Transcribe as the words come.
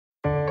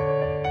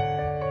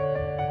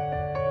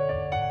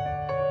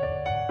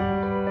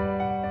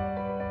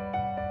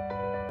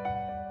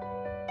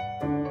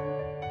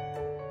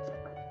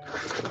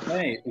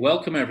Okay,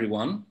 welcome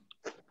everyone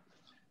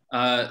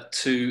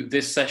to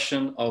this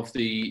session of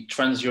the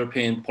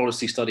Trans-European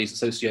Policy Studies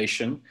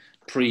Association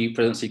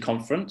Pre-Presidency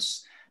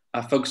Conference,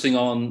 focusing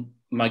on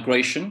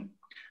migration,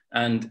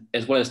 and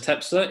as well as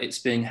TEPSA, it's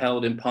being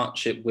held in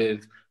partnership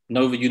with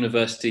Nova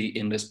University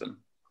in Lisbon.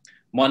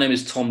 My name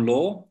is Tom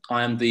Law.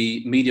 I am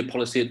the Media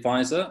Policy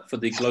Advisor for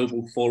the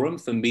Global Forum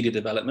for Media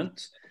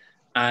Development.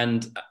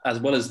 And as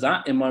well as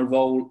that, in my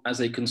role as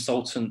a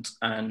consultant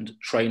and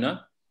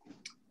trainer,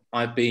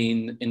 I've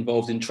been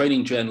involved in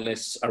training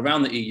journalists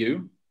around the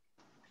EU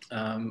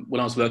when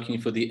I was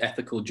working for the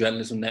Ethical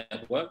Journalism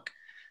Network,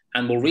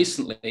 and more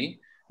recently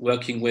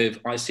working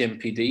with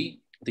ICMPD,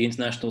 the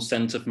International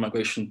Centre for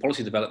Migration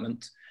Policy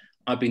Development.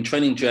 I've been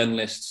training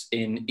journalists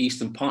in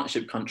Eastern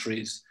Partnership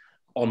countries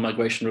on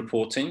migration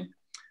reporting,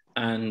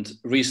 and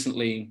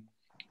recently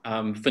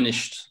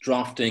finished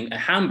drafting a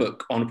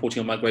handbook on reporting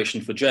on migration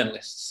for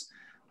journalists.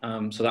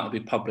 So that will be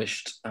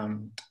published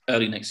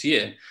early next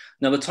year.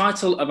 Now, the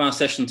title of our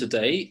session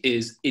today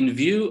is In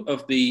View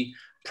of the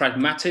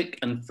Pragmatic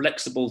and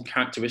Flexible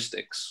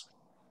Characteristics,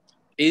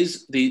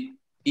 is the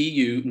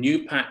EU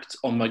new pact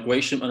on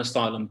migration and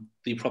asylum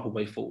the proper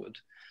way forward?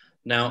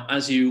 Now,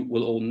 as you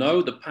will all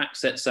know, the pact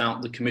sets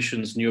out the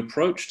Commission's new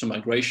approach to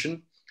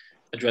migration,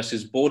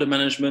 addresses border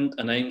management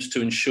and aims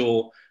to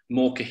ensure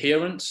more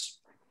coherence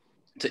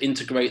to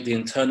integrate the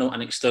internal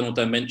and external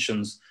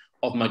dimensions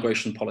of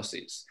migration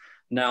policies.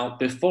 Now,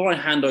 before I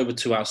hand over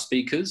to our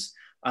speakers,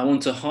 I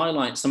want to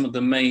highlight some of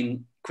the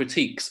main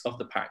critiques of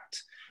the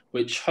pact,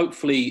 which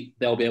hopefully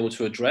they'll be able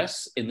to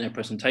address in their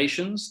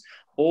presentations,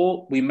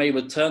 or we may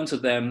return to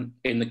them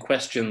in the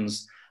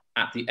questions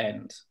at the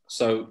end.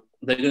 So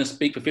they're going to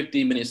speak for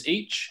 15 minutes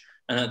each,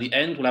 and at the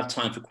end, we'll have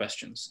time for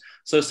questions.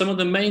 So some of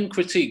the main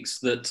critiques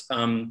that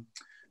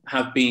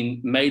have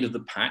been made of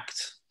the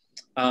pact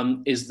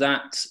is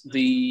that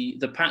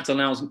the pact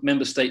allows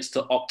member states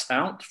to opt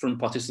out from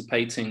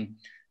participating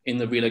in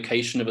the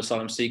relocation of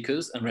asylum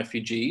seekers and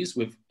refugees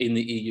within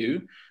the EU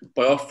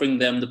by offering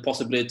them the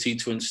possibility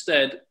to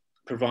instead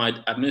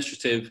provide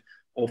administrative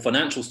or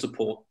financial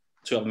support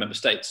to other member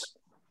states.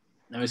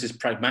 Now, is this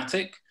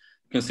pragmatic,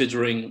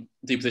 considering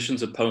the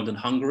positions of Poland and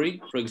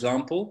Hungary, for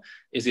example?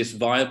 Is this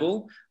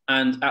viable?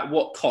 And at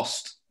what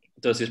cost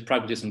does this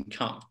pragmatism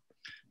come?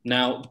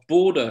 Now,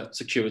 border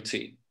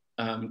security,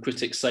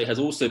 critics say, has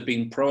also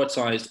been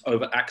prioritized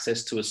over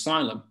access to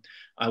asylum.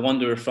 I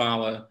wonder if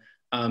our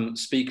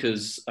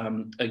speakers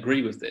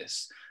agree with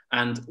this.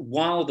 And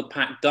while the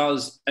pact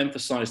does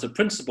emphasize the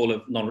principle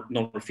of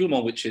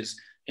non-refoulement, which is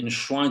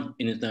enshrined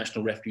in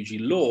international refugee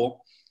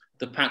law,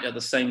 the pact at the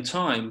same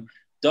time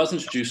does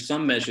introduce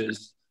some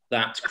measures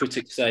that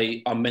critics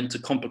say are meant to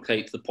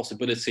complicate the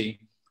possibility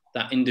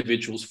that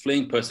individuals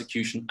fleeing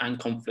persecution and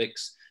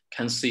conflicts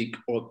can seek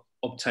or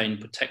obtain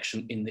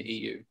protection in the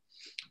EU.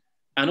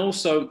 And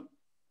also,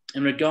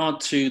 in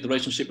regard to the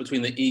relationship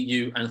between the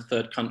EU and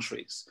third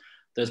countries,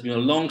 there's been a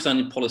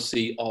long-standing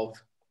policy of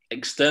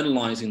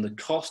externalizing the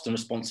cost and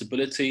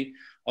responsibility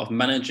of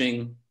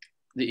managing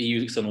the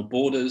EU's external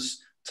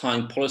borders,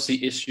 tying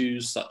policy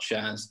issues such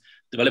as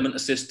development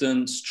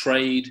assistance,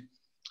 trade,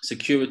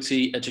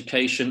 security,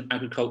 education,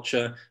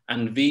 agriculture,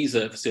 and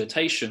visa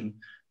facilitation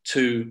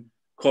to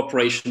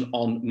cooperation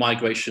on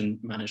migration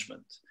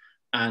management.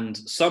 And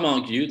some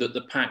argue that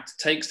the pact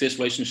takes this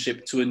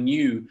relationship to a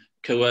new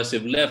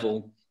coercive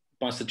level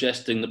by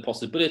suggesting the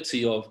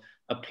possibility of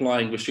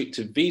applying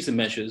restrictive visa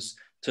measures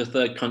to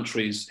third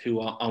countries who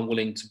are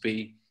unwilling to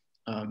be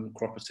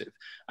cooperative.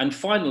 And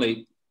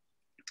finally,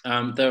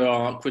 there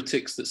are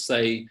critics that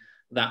say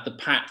that the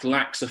pact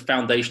lacks a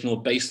foundational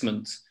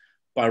basement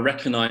by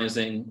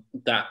recognizing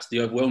that the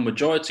overwhelming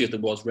majority of the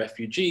world's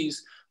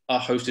refugees are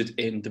hosted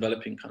in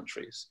developing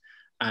countries.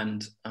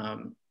 And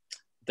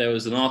there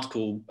was an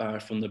article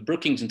from the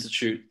Brookings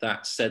Institute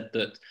that said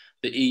that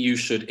the EU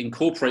should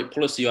incorporate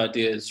policy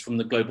ideas from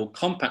the Global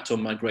Compact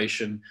on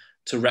Migration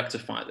to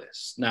rectify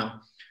this.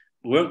 Now,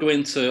 we won't go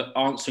into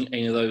answering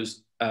any of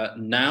those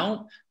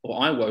now,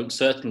 or I won't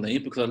certainly,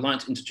 because I'd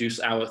like to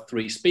introduce our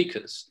three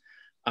speakers.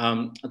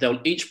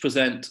 They'll each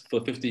present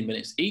for 15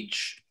 minutes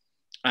each.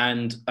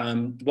 And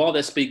while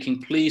they're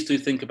speaking, please do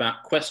think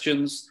about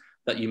questions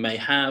that you may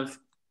have.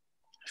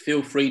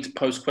 Feel free to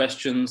post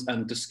questions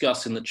and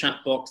discuss in the chat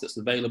box that's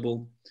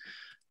available.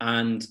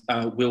 And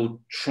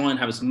we'll try and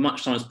have as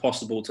much time as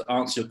possible to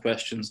answer your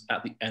questions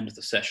at the end of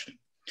the session.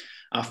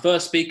 Our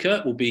first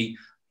speaker will be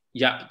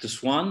Jaap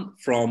Zwaan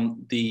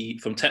from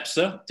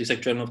TEPSA, the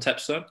Secretary General of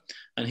TEPSA,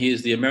 and he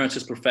is the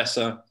Emeritus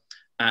Professor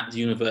at the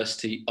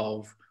University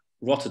of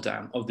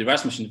Rotterdam, of the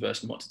Erasmus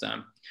University in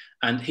Rotterdam.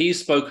 And he's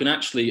spoken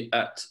actually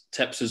at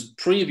TEPSA's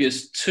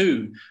previous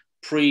two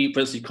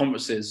pre-presidency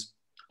conferences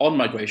on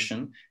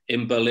migration,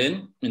 in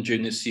Berlin in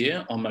June this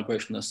year on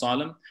migration and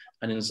asylum,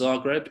 and in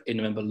Zagreb in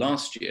November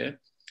last year.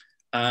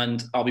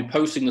 And I'll be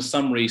posting the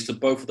summaries to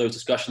both of those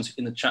discussions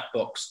in the chat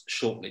box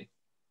shortly.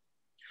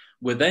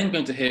 We're then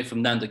going to hear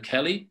from Nanda,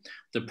 Kellij,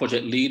 the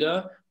project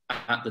leader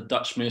at the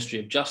Dutch Ministry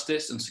of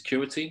Justice and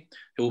Security,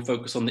 who will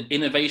focus on the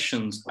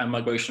innovations and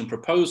migration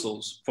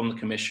proposals from the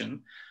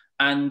Commission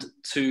and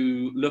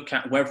to look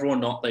at whether or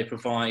not they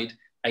provide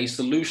a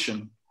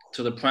solution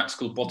to the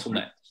practical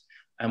bottlenecks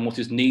and what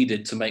is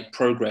needed to make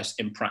progress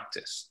in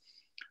practice.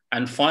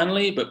 And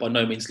finally, but by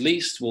no means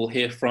least, we'll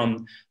hear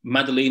from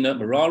Madalina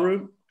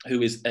Moraru,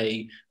 who is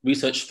a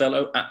research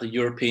fellow at the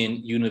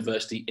European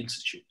University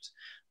Institute.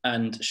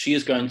 And she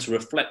is going to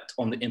reflect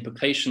on the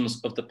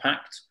implications of the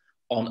pact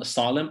on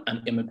asylum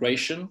and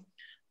immigration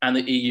and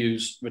the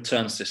EU's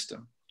return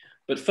system.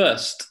 But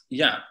first,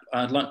 Jaap,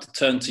 I'd like to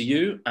turn to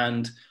you,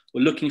 and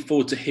we're looking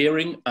forward to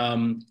hearing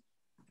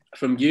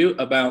from you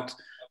about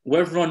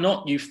whether or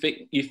not you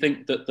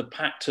think that the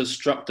pact has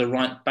struck the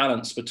right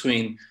balance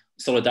between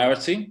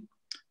solidarity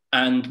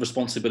and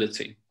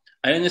responsibility.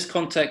 And in this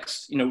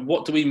context, you know,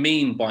 what do we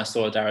mean by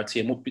solidarity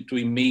and what do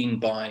we mean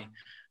by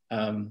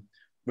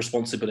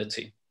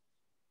responsibility?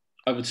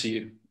 Over to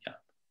you. Yeah.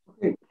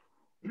 Okay.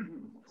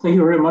 Thank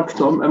you very much,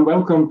 Tom, and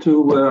welcome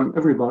to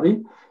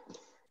everybody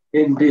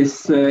in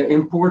this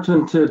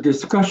important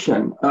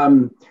discussion.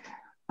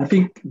 I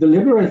think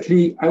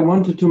deliberately I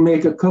wanted to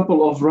make a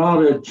couple of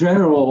rather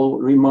general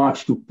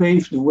remarks to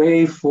pave the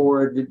way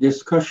for the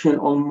discussion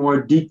on more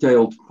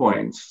detailed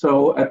points.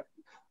 So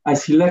I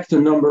select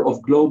a number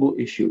of global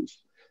issues.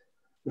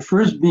 The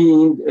first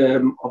being,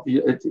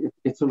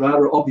 it's a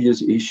rather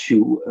obvious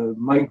issue.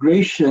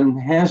 Migration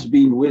has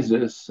been with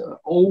us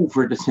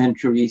over the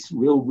centuries,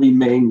 will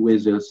remain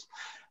with us.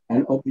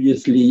 And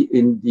obviously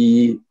in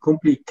the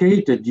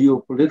complicated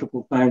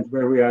geopolitical times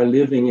where we are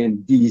living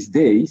in these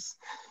days,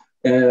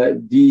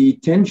 the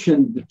tension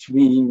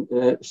between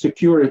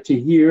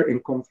security here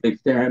and conflict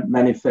there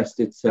manifests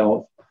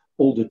itself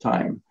all the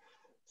time.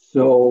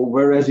 So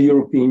whereas the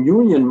European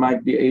Union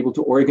might be able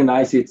to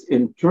organize its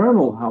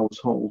internal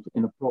household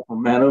in a proper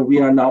manner, we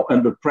are now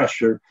under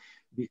pressure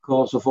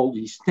because of all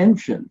these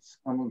tensions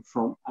coming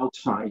from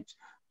outside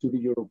to the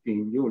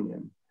European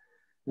Union.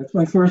 That's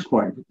my first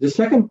point. The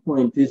second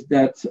point is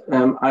that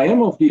I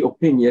am of the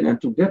opinion,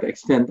 and to that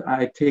extent,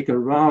 I take a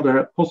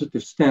rather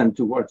positive stand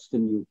towards the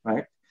new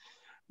pact,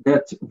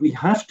 that we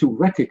have to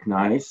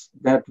recognize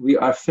that we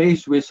are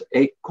faced with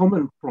a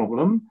common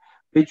problem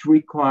which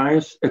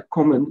requires a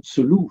common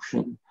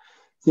solution.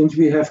 Since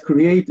we have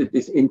created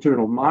this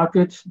internal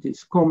market,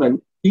 this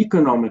common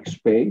economic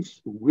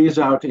space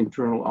without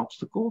internal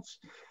obstacles,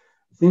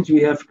 since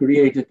we have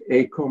created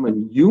a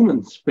common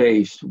human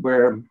space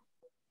where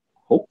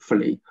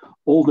hopefully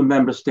all the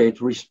member states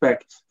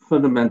respect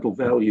fundamental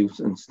values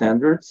and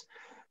standards,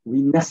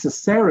 we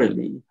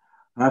necessarily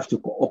have to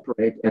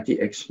cooperate at the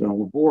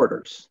external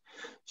borders.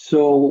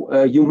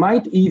 So you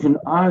might even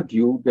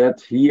argue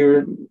that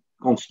here,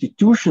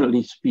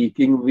 constitutionally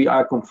speaking, we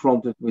are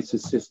confronted with a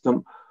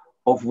system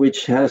of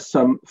which has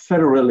some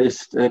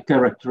federalist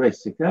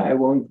characteristic. I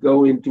won't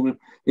go into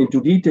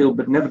detail,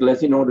 but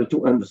nevertheless, in order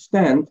to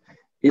understand,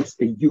 it's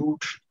a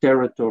huge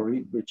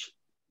territory which,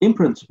 in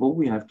principle,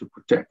 we have to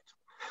protect.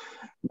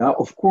 Now,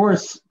 of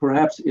course,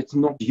 perhaps it's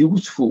not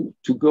useful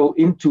to go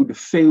into the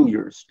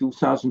failures,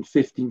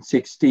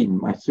 2015-16,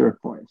 my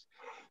third point,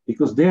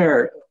 because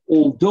there,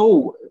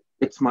 although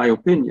it's my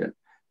opinion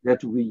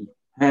that we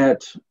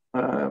had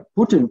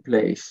put in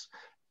place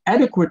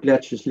adequate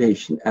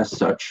legislation as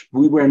such,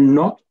 we were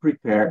not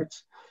prepared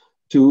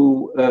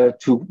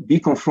to be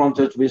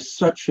confronted with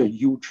such a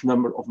huge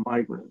number of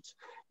migrants.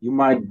 You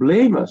might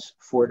blame us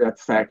for that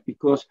fact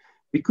because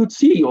we could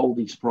see all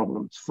these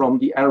problems from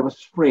the Arab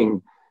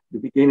Spring, the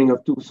beginning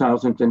of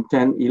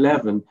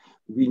 2010-11.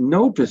 We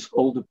noticed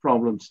all the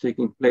problems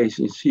taking place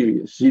in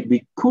Syria. So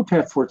we could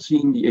have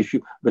foreseen the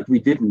issue, but we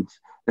didn't,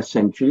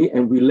 essentially,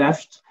 and we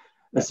left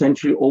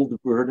essentially all the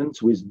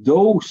burdens with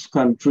those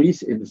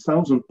countries in the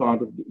southern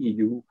part of the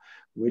EU,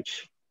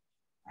 which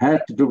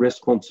had the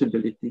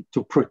responsibility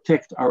to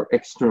protect our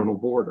external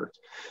borders.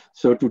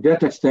 So to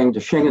that extent, the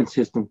Schengen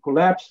system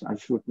collapsed. I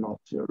should not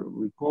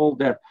recall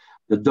that.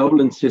 The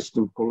Dublin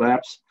system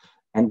collapsed,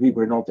 and we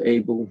were not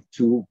able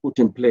to put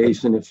in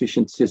place an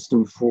efficient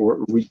system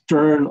for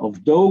return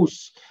of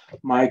those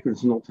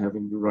migrants not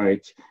having the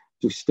right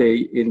to stay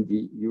in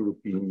the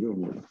European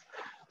Union.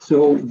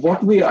 So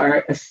what we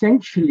are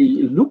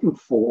essentially looking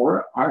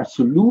for are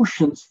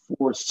solutions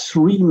for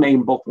three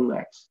main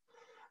bottlenecks.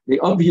 They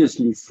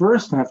obviously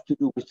first have to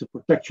do with the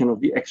protection of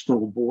the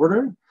external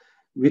border,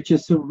 which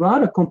is a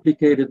rather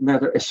complicated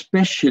matter,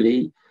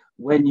 especially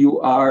when you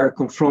are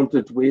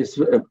confronted with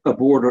a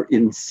border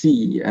in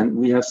sea. And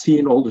we have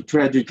seen all the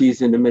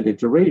tragedies in the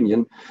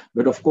Mediterranean,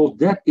 but of course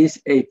that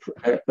is a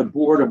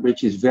border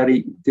which is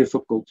very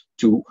difficult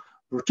to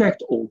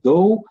protect,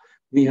 although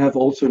we have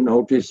also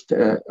noticed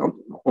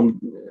on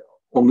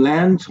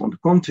land, on the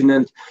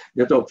continent,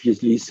 that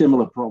obviously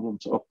similar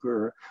problems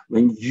occur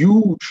when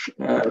huge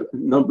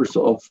numbers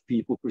of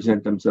people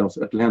present themselves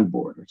at land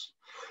borders.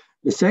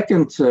 The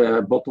second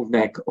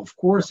bottleneck, of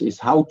course, is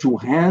how to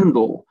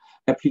handle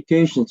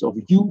applications of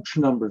huge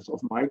numbers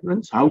of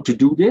migrants, how to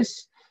do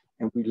this.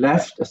 And we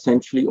left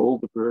essentially all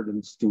the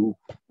burdens to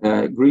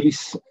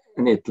Greece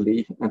and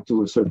Italy, and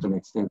to a certain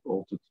extent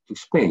also to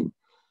Spain.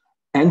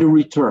 And the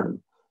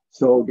return.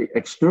 So the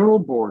external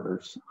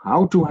borders,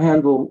 how to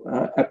handle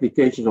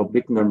applications of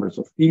big numbers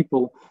of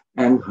people,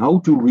 and how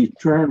to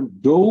return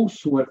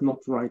those who have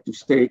not the right to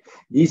stay.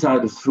 These are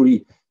the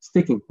three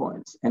sticking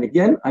points. And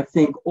again, I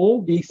think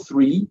all these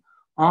three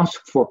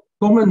ask for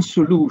common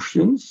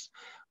solutions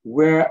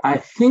where I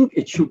think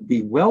it should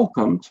be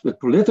welcomed, but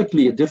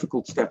politically a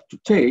difficult step to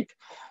take,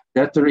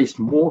 that there is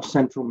more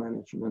central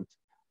management,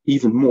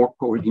 even more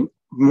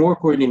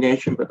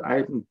coordination, but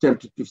I'm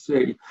tempted to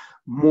say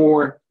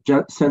more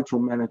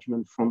central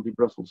management from the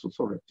Brussels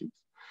authorities.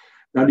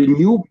 Now, the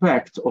new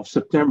pact of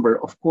September,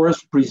 of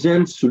course,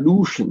 presents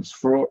solutions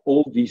for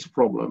all these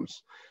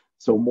problems.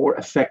 So more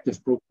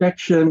effective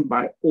protection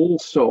by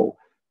also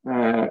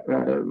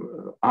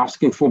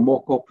asking for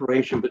more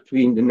cooperation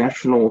between the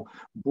national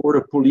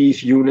border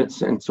police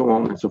units and so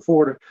on and so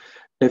forth.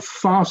 A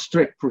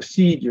fast-track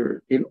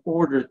procedure in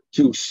order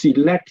to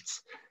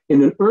select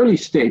in an early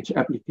stage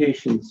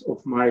applications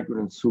of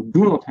migrants who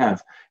do not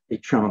have a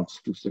chance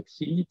to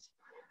succeed.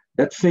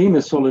 That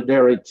famous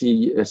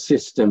solidarity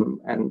system,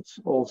 and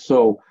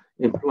also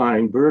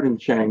implying burden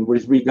sharing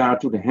with regard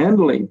to the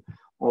handling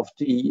of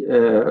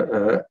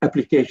the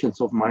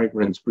applications of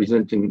migrants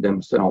presenting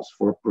themselves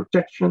for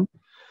protection.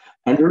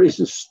 And there is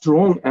a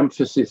strong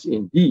emphasis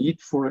indeed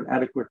for an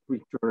adequate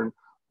return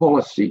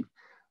policy,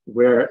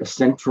 where a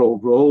central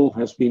role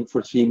has been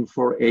foreseen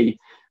for a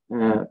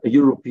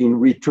European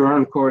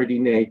return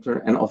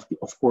coordinator, and of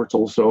course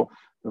also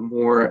a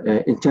more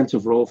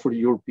intensive role for the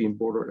European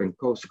Border and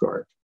Coast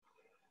Guard.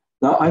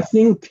 Now, I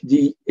think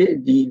the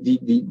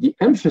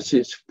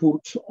emphasis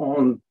put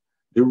on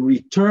the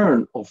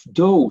return of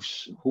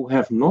those who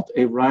have not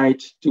a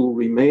right to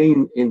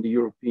remain in the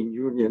European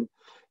Union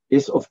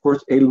is, of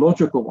course, a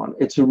logical one.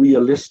 It's a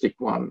realistic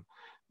one.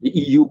 The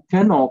EU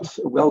cannot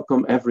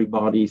welcome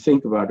everybody.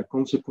 Think about the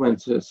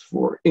consequences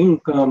for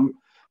income,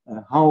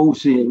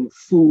 housing,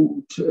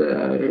 food,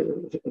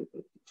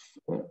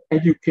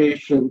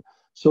 education,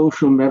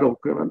 social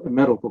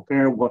medical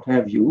care, what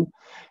have you.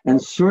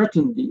 And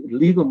certainly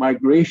legal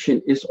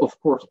migration is, of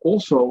course,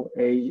 also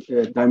a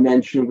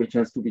dimension which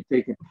has to be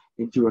taken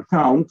into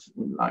account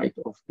in light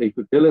of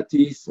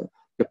capabilities,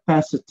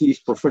 capacities,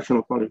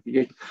 professional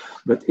qualifications.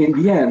 But in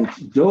the end,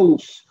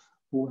 those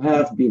who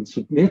have been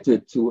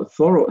submitted to a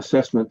thorough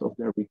assessment of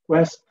their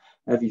request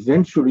have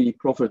eventually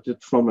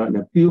profited from an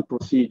appeal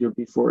procedure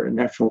before a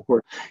national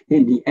court.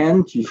 In the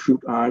end, you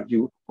should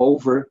argue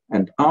over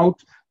and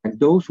out, and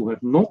those who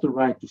have not the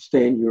right to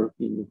stay in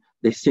European Union,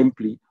 they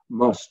simply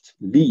must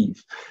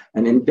leave.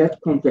 And in that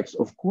context,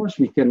 of course,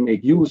 we can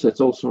make use, that's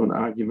also an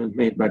argument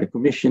made by the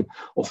Commission,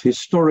 of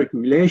historic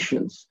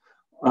relations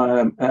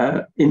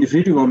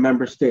individual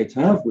member states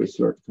have with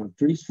certain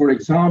countries. For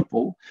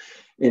example,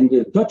 in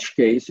the Dutch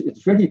case,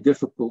 it's very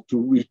difficult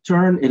to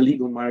return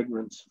illegal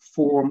migrants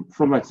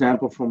from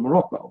example, from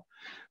Morocco.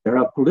 There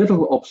are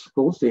political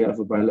obstacles, they have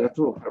a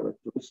bilateral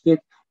characteristic,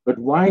 but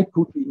why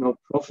could we not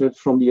profit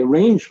from the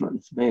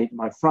arrangements made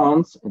by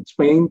France and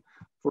Spain,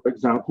 for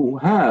example, who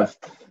have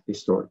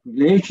historic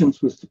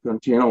relations with the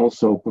country and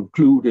also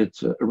concluded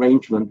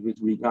arrangement with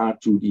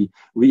regard to the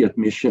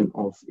readmission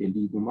of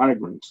illegal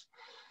migrants.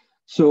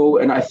 So,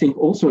 and I think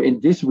also in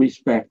this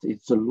respect,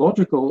 it's a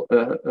logical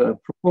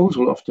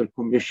proposal of the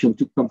Commission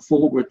to come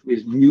forward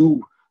with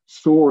new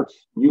sorts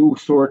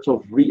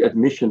of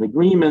readmission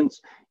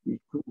agreements.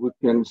 We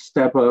can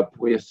step up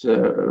with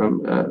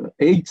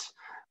aid,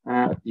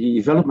 the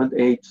development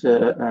aid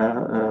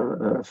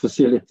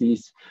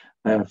facilities,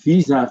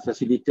 visa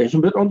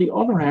facilitation. But on the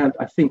other hand,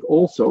 I think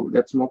also,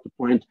 that's not the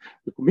point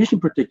the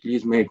Commission particularly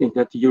is making,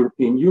 that the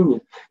European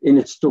Union in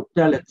its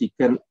totality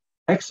can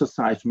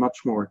exercise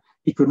much more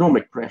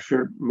economic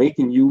pressure,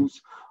 making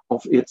use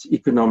of its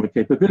economic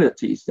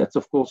capabilities. That's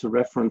of course a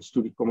reference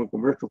to the common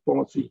commercial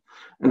policy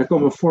and the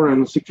common foreign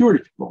and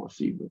security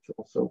policy, which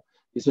also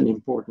is an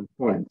important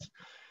point.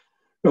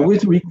 Now,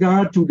 with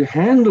regard to the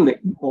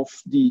handling of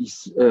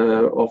these,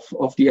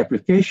 of the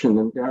application,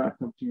 and there I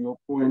come to your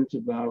point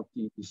about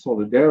the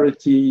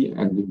solidarity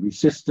and the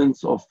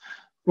resistance of,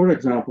 for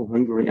example,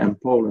 Hungary and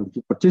Poland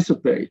to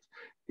participate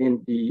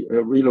in the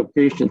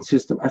relocation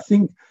system, I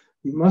think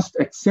we must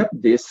accept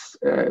this.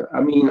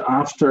 I mean,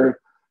 after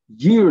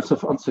years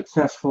of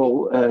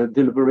unsuccessful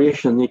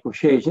deliberation,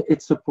 negotiation,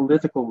 it's a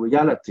political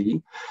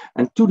reality.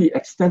 And to the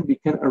extent we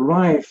can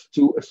arrive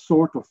to a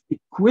sort of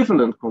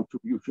equivalent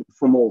contribution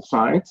from all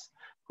sides,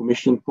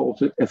 Commission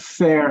calls it a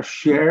fair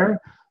share.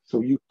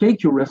 So you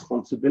take your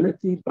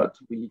responsibility, but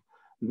we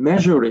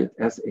measure it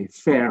as a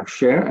fair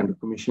share. And the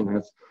Commission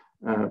has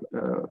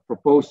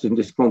proposed in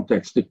this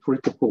context the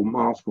critical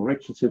mass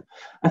correction system.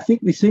 I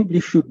think we simply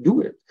should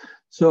do it.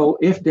 So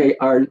if they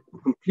are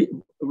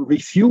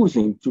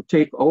refusing to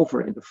take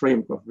over in the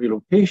framework of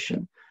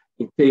relocation,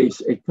 in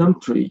case a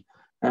country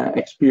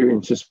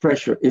experiences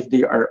pressure, if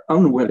they are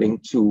unwilling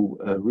to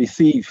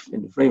receive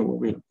in the framework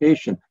of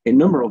relocation a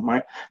number of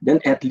migrants, then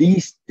at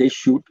least they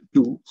should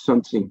do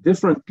something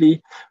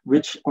differently,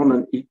 which on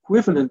an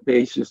equivalent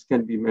basis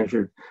can be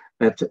measured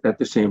at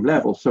the same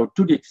level. So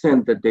to the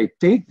extent that they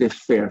take this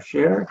fair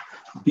share,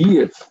 be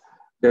it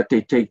that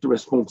they take the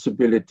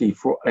responsibility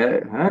for,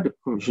 the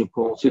Commission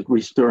calls it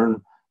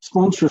return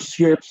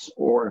sponsorships,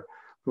 or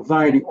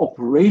providing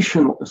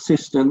operational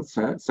assistance,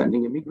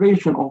 sending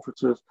immigration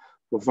officers,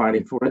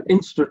 providing for an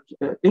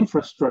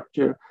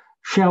infrastructure,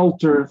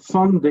 shelter,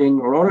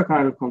 funding, or other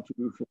kind of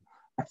contribution.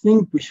 I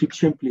think we should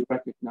simply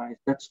recognize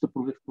that's the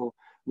political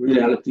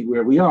reality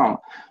where we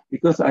are.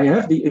 Because I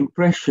have the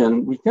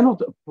impression we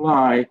cannot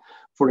apply,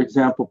 for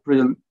example,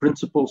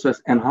 principles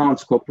as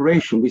enhanced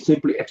cooperation. We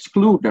simply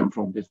exclude them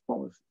from this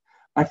policy.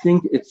 I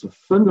think it's a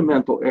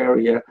fundamental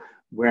area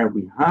where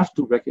we have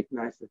to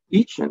recognize that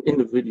each and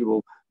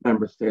individual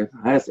member state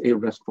has a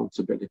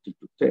responsibility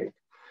to take.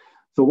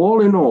 So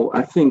all in all,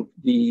 I think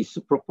these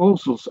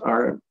proposals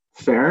are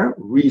fair,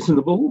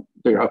 reasonable,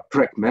 they are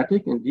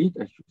pragmatic indeed,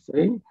 I should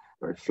say,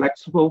 very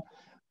flexible,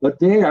 but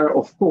they are,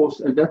 of course,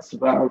 and that's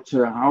about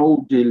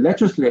how the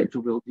legislator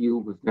will deal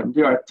with them.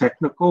 They are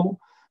technical,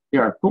 they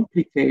are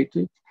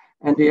complicated,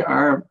 and they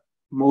are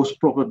most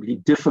probably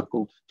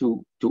difficult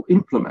to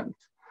implement.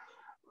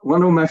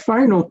 One of my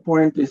final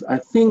points is I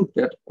think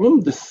that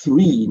on the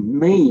three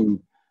main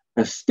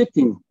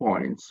sticking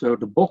points, so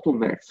the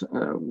bottlenecks,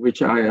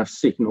 which I have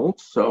signaled,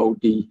 so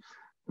the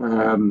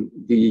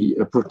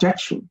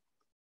protection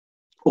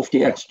of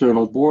the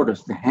external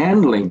borders, the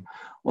handling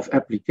of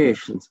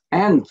applications,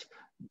 and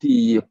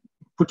the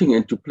putting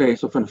into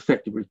place of an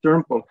effective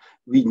return policy,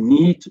 we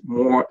need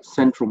more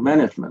central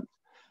management.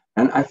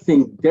 And I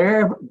think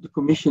there the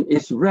Commission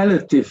is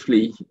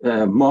relatively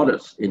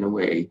modest in a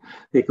way.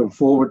 They come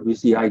forward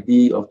with the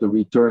idea of the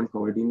return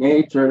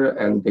coordinator,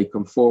 and they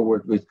come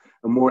forward with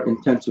a more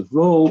intensive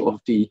role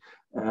of the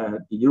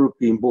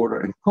European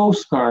Border and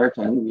Coast Guard,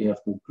 and we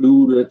have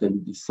concluded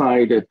and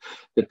decided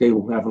that they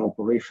will have an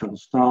operational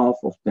staff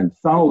of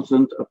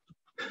 10,000 up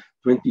to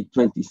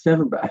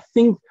 2027. But I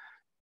think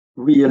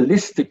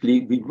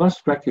realistically, we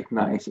must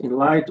recognize, in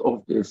light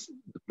of this,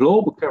 the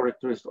global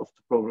characteristics of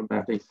the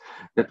problematic,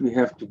 that we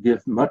have to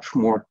give much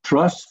more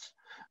trust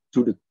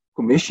to the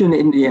Commission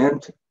in the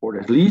end, or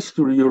at least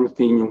to the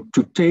European Union,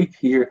 to take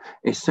here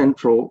a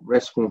central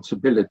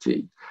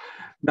responsibility.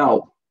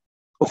 Now,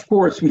 of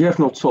course, we have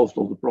not solved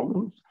all the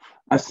problems.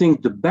 I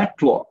think the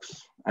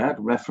backlogs, the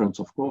reference,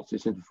 of course,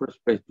 is in the first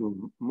place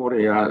to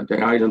Moraru, the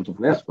island of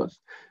Lesbos.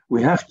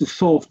 We have to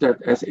solve that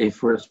as a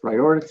first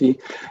priority.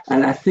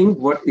 And I think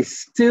what is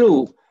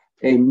still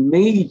a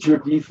major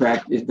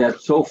defect is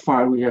that so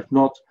far we have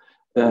not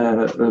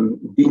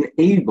been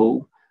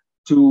able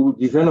to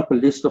develop a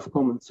list of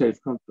common safe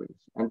countries.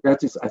 And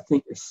that is, I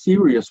think, a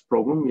serious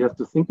problem. We have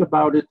to think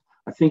about it.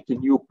 I think the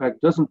new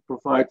pact doesn't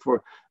provide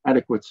for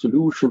adequate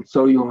solutions.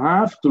 So you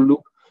have to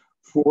look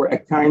for a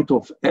kind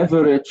of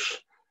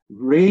average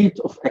rate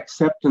of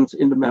acceptance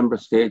in the member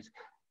states.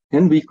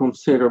 Can we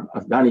consider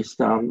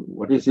Afghanistan,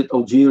 what is it,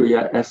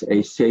 Algeria, as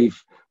a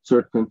safe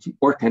third country,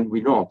 or can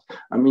we not?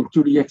 I mean,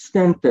 to the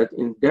extent that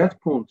in that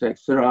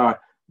context there are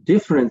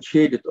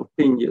differentiated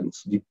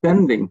opinions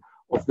depending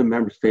of the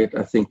member state,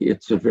 I think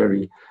it's a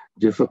very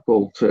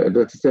difficult,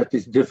 that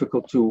is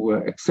difficult to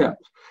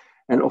accept.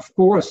 And of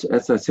course,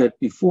 as I said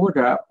before,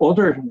 there are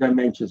other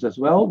dimensions as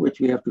well,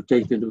 which we have to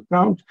take into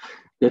account.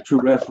 That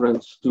you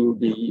reference to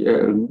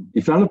the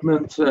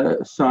development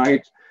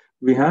side.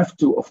 We have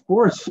to, of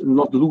course,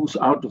 not lose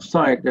out of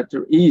sight that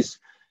there is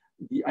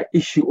the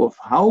issue of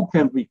how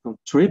can we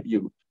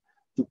contribute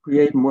to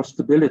create more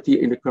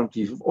stability in the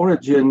countries of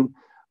origin.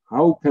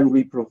 How can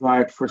we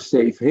provide for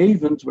safe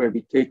havens where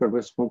we take our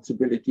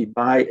responsibility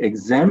by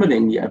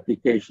examining the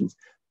applications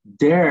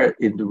there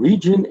in the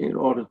region in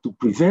order to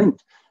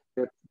prevent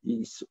that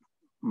these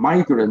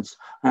migrants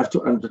have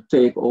to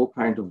undertake all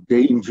kinds of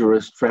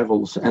dangerous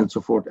travels and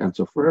so forth and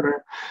so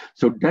further.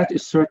 So that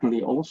is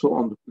certainly also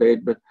on the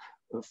plate, but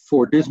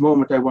for this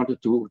moment I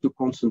wanted to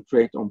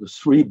concentrate on the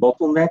three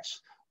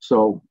bottlenecks.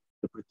 So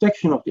the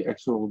protection of the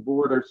external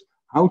borders,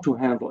 how to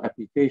handle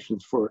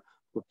applications for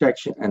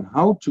protection, and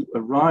how to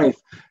arrive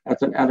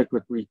at an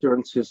adequate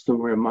return system,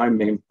 where my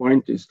main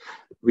point is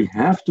we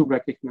have to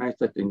recognize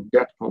that in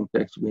that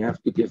context we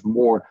have to give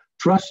more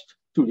trust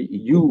to the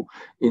EU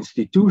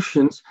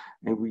institutions,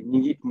 and we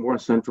need more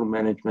central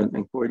management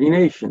and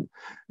coordination.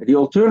 The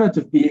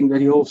alternative being that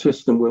the whole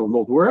system will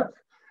not work.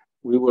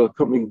 We will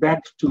coming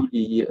back to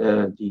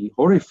the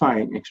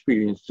horrifying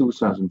experience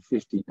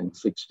 2015 and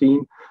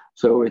 16.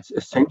 So it's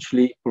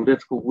essentially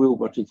political will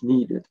what is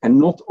needed, and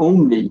not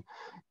only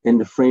in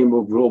the frame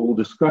of global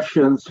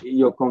discussions,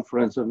 EU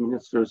Conference of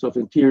Ministers of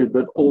Interior,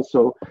 but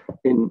also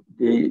in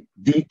the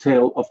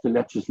detail of the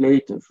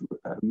legislative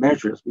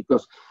measures,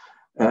 because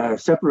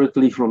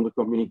separately from the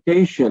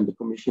communication, the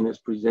Commission has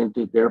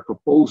presented their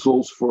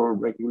proposals for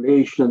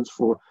regulations,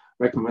 for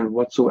recommend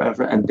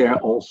whatsoever, and there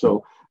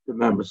also the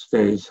member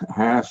states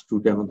have to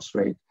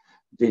demonstrate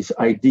this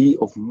idea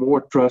of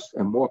more trust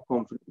and more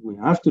confidence. We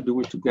have to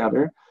do it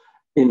together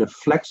in a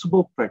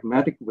flexible,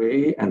 pragmatic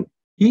way, and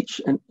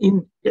each and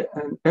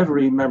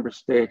every member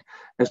state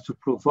has to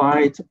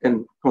provide a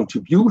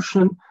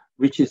contribution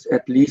which is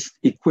at least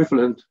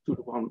equivalent to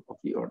the one of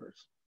the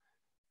others.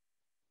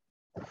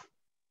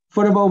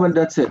 For the moment,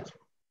 that's it.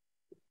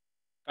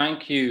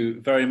 Thank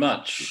you very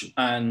much.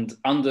 And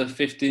under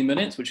 15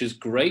 minutes, which is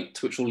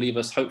great, which will leave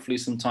us hopefully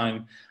some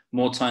time,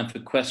 more time for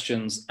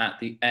questions at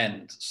the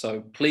end.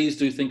 So please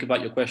do think about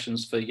your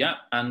questions for Jaap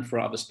and for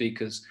other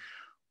speakers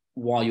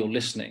while you're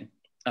listening.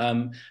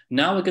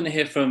 Now we're going to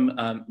hear from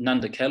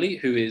Nanda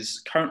Kellij, who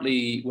is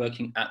currently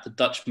working at the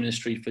Dutch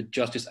Ministry for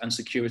Justice and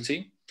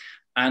Security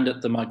and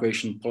at the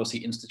Migration Policy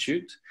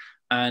Institute.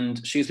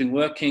 And she's been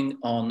working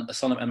on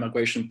asylum and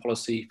migration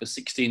policy for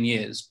 16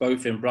 years,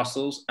 both in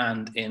Brussels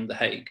and in The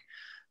Hague.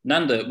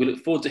 Nanda, we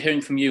look forward to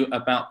hearing from you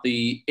about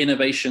the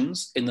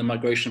innovations in the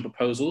migration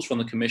proposals from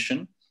the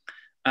Commission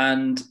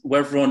and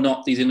whether or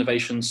not these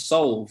innovations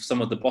solve some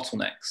of the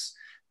bottlenecks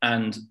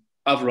and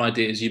other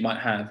ideas you might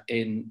have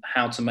in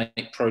how to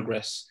make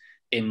progress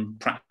in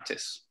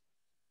practice.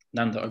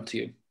 Nanda, over to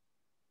you.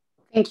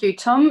 Thank you,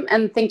 Tom,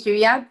 and thank you,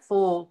 Jaap,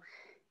 for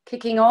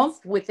kicking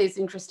off with this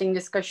interesting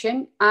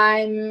discussion.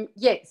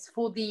 Yes,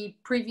 for the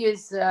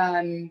previous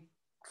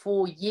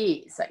 4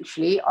 years,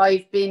 actually,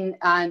 I've been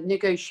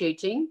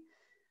negotiating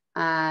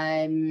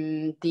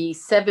the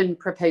 7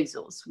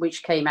 proposals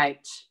which came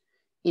out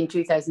in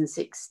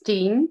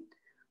 2016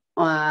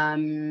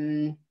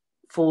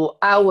 for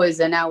hours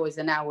and hours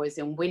and hours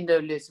in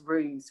windowless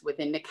rooms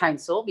within the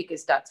council,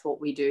 because that's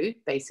what we do,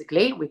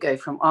 basically. We go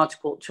from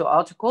article to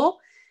article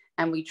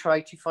and we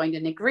try to find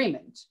an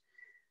agreement.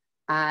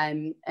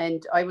 And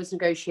I was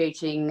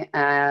negotiating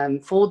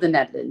for the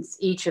Netherlands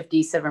each of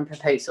these 7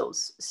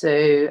 proposals.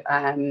 So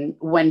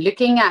when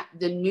looking at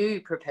the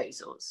new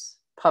proposals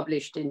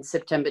published in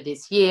September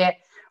this year,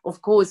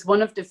 of course,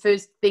 one of the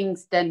first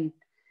things then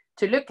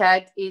to look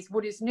at is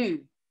what is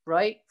new,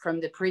 right, from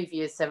the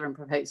previous 7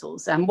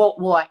 proposals, and what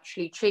will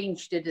actually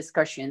change the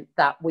discussion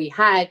that we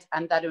had,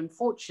 and that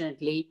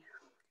unfortunately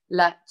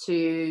led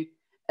to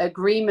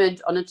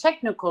agreement on a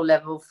technical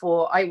level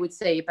for, I would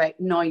say, about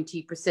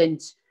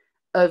 90%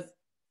 of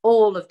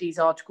all of these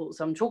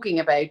articles I'm talking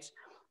about,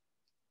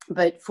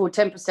 but for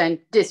 10%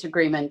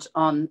 disagreement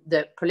on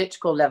the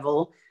political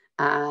level,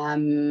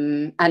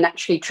 and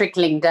actually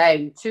trickling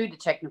down to the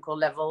technical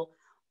level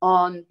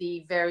on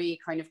the very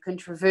kind of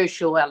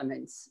controversial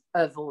elements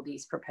of all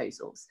these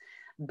proposals,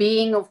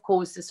 being, of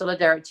course, the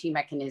solidarity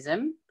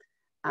mechanism,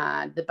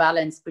 the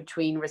balance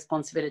between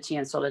responsibility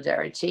and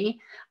solidarity,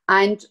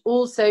 and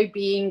also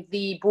being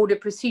the border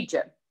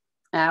procedure,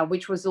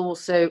 which was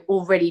also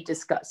already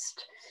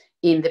discussed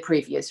in the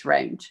previous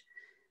round.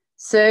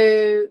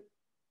 So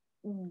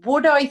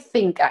what I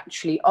think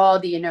actually are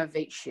the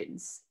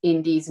innovations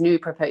in these new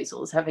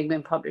proposals having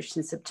been published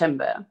in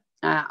September,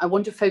 I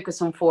want to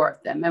focus on 4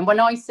 of them. And when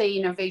I say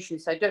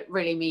innovations, I don't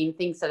really mean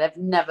things that have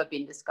never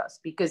been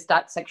discussed, because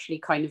that's actually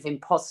kind of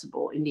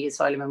impossible in the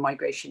asylum and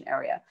migration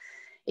area.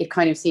 It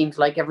kind of seems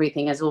like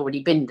everything has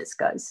already been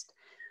discussed.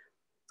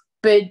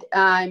 But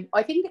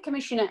I think the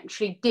Commission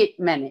actually did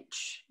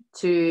manage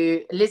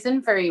to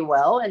listen very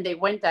well, and they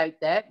went out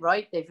there,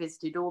 right? They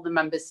visited all the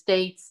member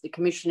states, the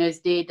commissioners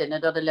did, and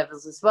at other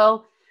levels as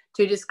well,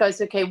 to discuss,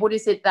 okay, what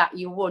is it that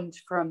you want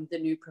from the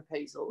new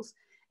proposals,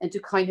 and to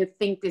kind of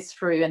think this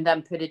through and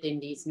then put it in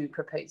these new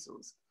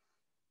proposals.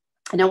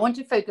 And I want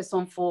to focus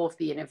on 4 of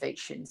the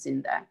innovations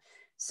in there.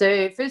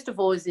 So first of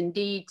all is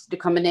indeed the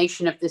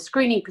combination of the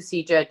screening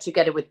procedure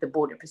together with the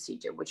border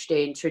procedure, which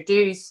they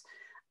introduce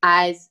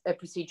as a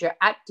procedure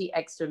at the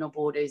external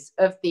borders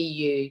of the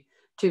EU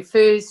to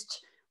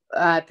first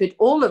put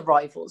all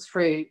arrivals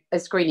through a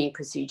screening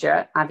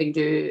procedure, having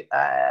to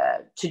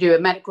do a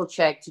medical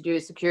check, to do a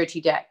security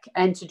check,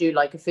 and to do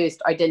like a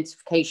first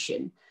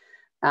identification.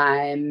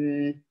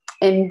 And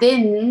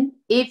then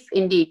if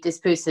indeed this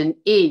person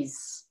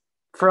is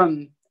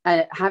from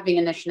having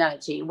a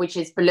nationality which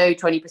is below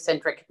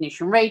 20%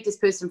 recognition rate, this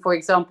person, for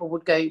example,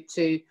 would go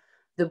to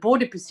the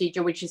border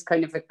procedure, which is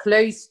kind of a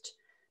closed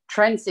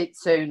transit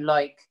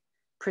zone-like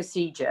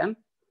procedure,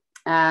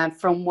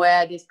 from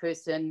where this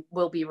person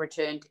will be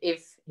returned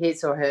if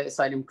his or her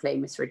asylum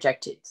claim is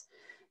rejected.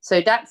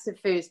 So that's the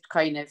first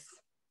kind of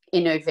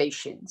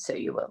innovation, so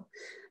you will.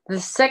 The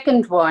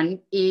second one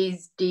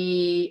is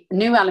the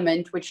new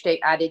element which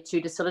they added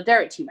to the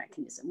solidarity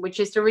mechanism,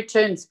 which is the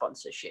return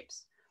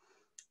sponsorships.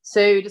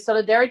 So the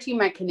solidarity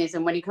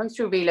mechanism, when it comes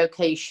to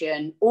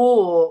relocation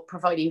or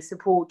providing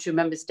support to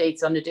member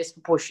states under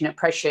disproportionate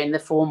pressure in the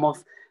form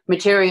of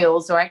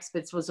materials or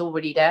experts, was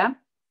already there.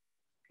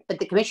 But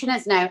the Commission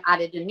has now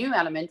added a new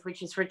element,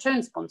 which is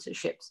return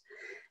sponsorships,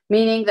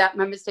 meaning that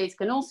member states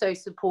can also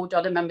support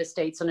other member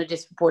states under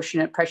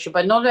disproportionate pressure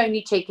by not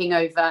only taking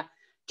over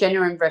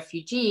genuine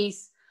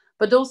refugees,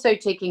 but also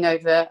taking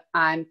over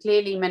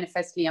clearly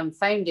manifestly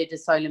unfounded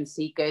asylum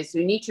seekers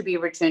who need to be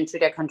returned to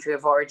their country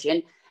of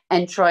origin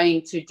and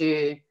trying to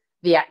do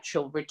the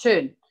actual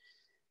return.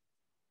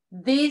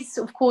 This,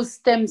 of course,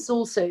 stems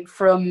also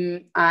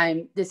from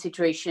the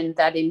situation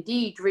that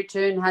indeed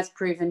return has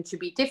proven to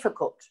be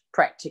difficult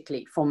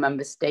practically for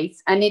member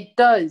states, and it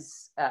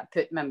does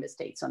put member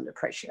states under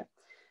pressure.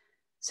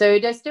 So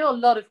there's still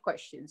a lot of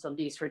questions on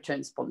these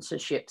return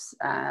sponsorships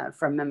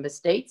from member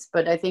states,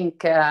 but I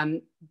think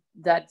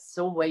that's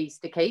always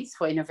the case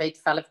for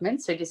innovative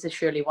elements, so this is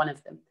surely one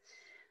of them.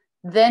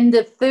 Then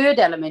the third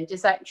element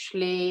is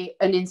actually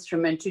an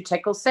instrument to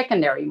tackle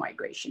secondary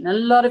migration. A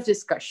lot of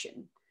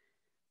discussion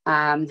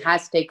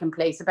has taken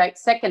place about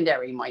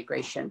secondary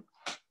migration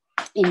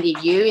in the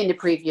EU in the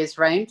previous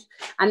round.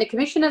 And the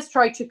Commission has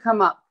tried to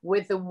come up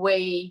with a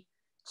way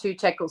to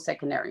tackle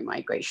secondary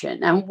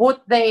migration. And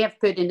what they have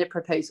put in the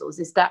proposals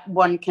is that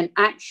one can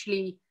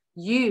actually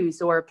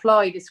use or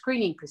apply the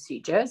screening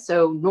procedure,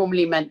 so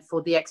normally meant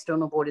for the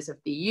external borders of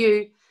the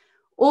EU,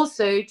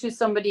 also to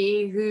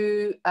somebody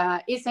who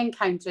is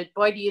encountered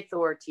by the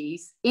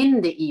authorities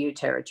in the EU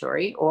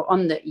territory or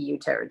on the EU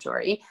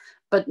territory,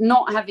 but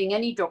not having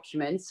any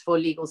documents for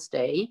legal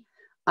stay,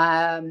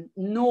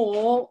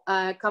 nor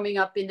coming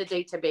up in the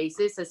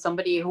databases as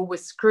somebody who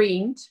was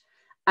screened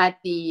at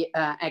the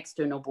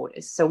external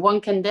borders. So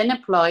one can then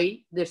apply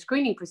the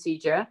screening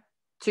procedure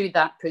to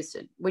that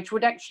person, which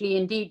would actually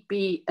indeed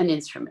be an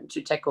instrument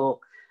to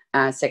tackle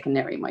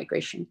secondary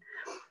migration.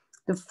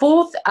 The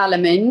fourth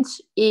element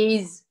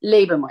is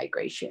labour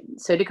migration.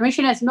 So the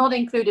Commission has not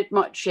included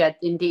much yet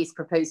in these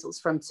proposals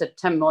from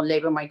September on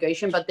labour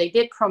migration, but they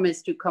did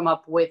promise to come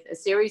up with a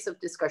series of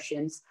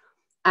discussions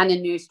and a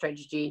new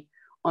strategy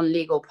on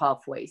legal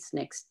pathways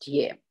next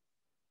year.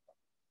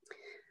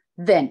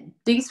 Then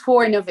these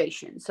four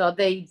innovations, are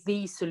they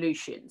the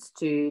solutions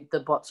to the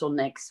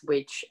bottlenecks,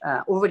 which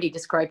already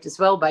described as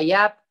well by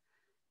Jaap,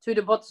 to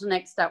the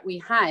bottlenecks that we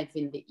have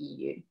in the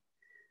EU?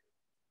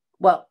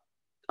 Well,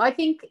 I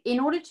think in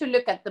order to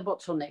look at the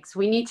bottlenecks,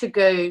 we need to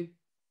go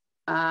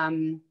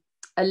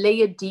a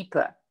layer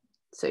deeper,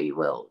 so you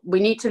will. We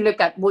need to look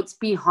at what's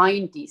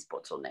behind these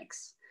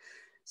bottlenecks.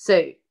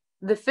 So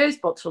the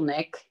first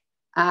bottleneck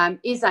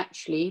is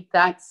actually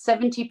that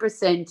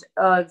 70%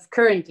 of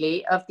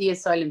currently of the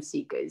asylum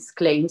seekers'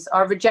 claims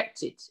are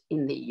rejected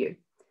in the EU.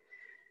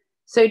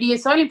 So the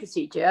asylum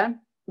procedure,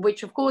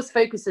 which of course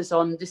focuses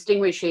on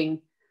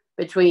distinguishing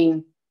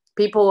between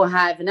people who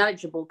have an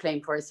eligible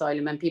claim for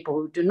asylum and people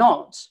who do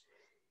not,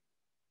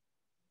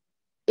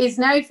 is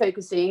now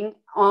focusing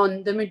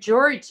on the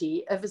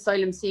majority of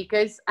asylum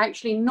seekers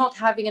actually not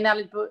having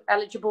an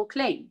eligible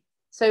claim.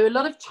 So a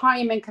lot of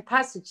time and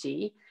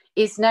capacity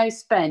is now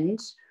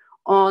spent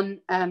on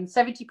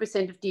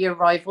 70% of the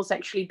arrivals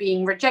actually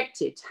being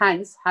rejected,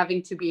 hence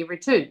having to be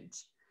returned.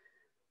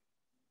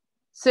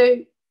 So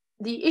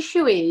the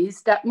issue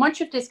is that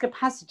much of this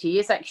capacity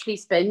is actually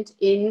spent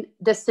in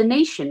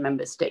destination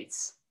member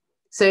states.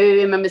 So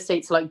in member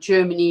states like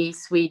Germany,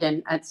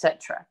 Sweden,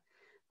 etc.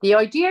 The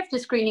idea of the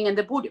screening and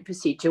the border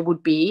procedure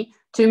would be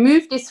to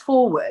move this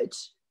forward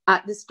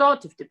at the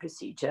start of the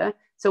procedure.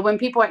 So when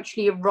people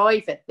actually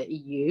arrive at the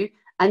EU,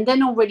 and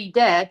then already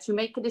there to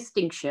make a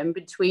distinction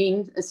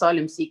between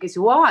asylum seekers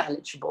who are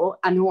eligible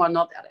and who are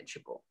not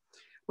eligible,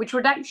 which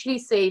would actually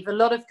save a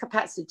lot of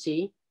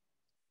capacity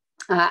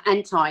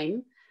and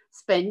time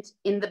spent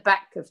in the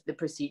back of the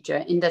procedure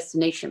in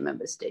destination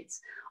member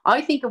states. I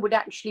think it would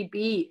actually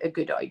be a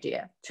good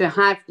idea to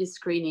have this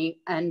screening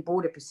and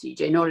border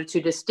procedure in order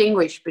to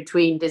distinguish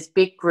between this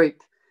big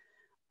group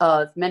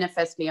of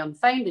manifestly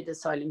unfounded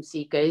asylum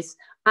seekers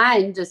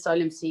and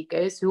asylum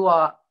seekers who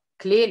are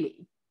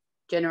clearly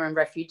genuine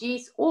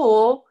refugees,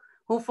 or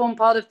who form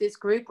part of this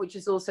group, which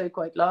is also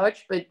quite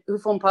large, but who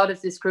form part of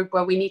this group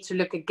where we need to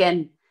look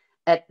again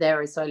at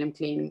their asylum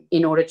claim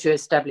in order to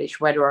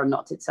establish whether or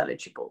not it's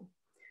eligible.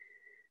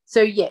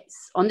 So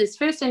yes, on this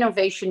first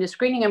innovation, the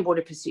screening and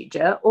border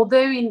procedure,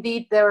 although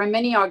indeed there are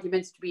many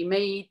arguments to be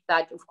made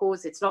that of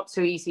course it's not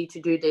so easy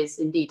to do this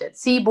indeed at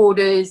sea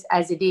borders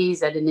as it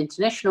is at an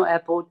international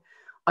airport,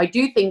 I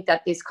do think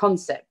that this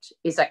concept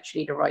is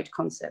actually the right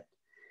concept.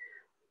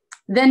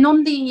 Then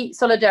on the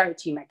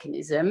solidarity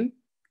mechanism,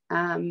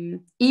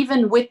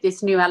 even with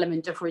this new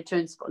element of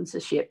return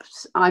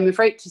sponsorships, I'm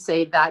afraid to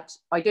say that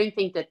I don't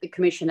think that the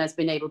Commission has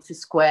been able to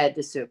square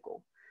the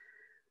circle.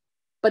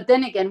 But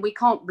then again, we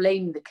can't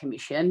blame the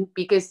Commission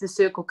because the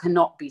circle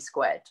cannot be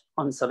squared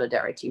on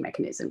solidarity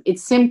mechanism.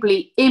 It's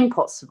simply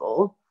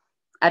impossible.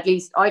 At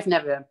least I've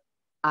never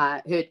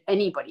heard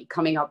anybody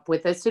coming up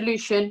with a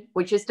solution,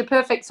 which is the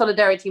perfect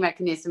solidarity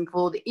mechanism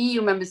for the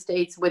EU member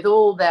states with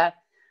all their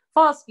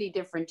vastly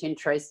different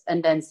interests,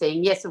 and then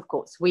saying, yes, of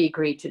course, we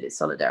agree to this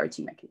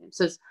solidarity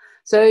mechanism.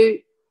 So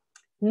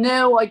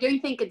no, I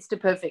don't think it's the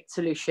perfect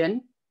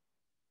solution.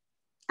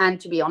 And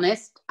to be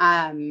honest,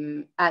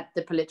 at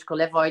the political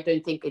level, I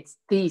don't think it's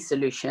the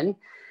solution,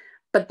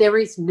 but there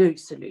is no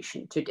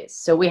solution to this.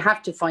 So we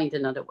have to find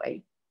another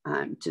way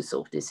to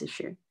solve this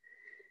issue.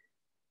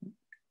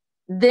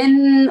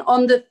 Then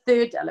on the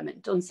third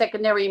element, on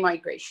secondary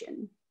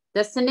migration,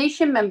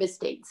 destination member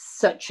states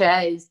such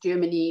as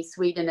Germany,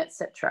 Sweden,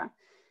 etc.,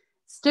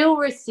 still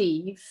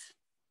receive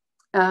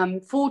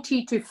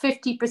 40 to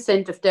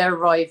 50% of their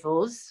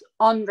arrivals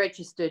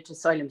unregistered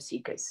asylum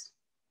seekers.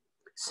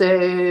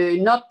 So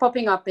not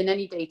popping up in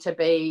any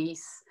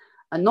database,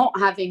 and not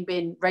having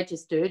been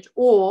registered,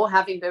 or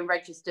having been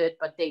registered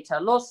but data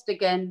lost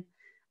again,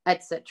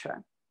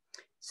 etc.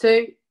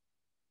 So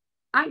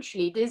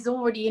actually, this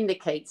already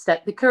indicates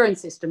that the current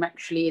system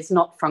actually is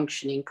not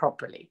functioning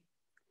properly.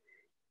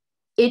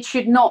 It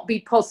should not be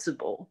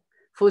possible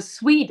for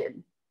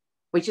Sweden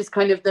which is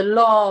kind of the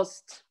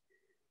last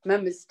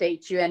member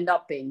state you end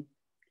up in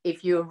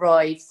if you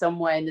arrive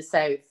somewhere in the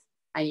south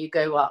and you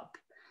go up,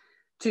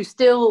 to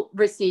still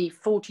receive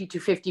 40 to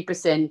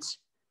 50%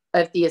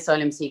 of the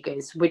asylum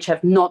seekers which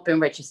have not been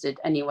registered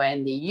anywhere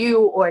in the EU,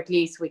 or at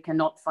least we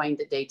cannot find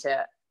the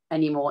data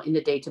anymore in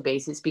the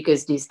databases,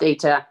 because this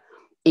data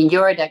in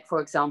Eurodac,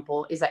 for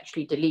example, is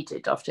actually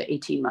deleted after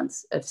 18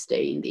 months of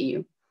stay in the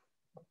EU.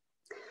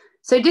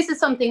 So this is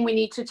something we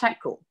need to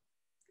tackle.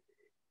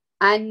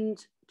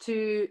 And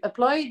to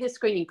apply the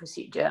screening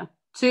procedure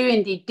to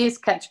indeed this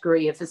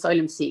category of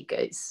asylum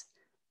seekers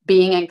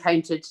being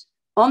encountered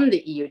on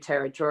the EU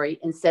territory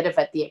instead of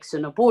at the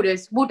external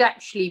borders would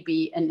actually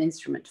be an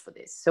instrument for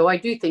this. So I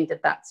do think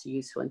that that's a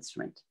useful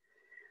instrument.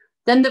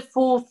 Then the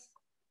fourth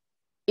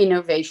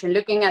innovation,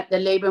 looking at the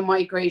labor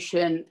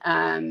migration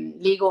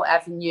legal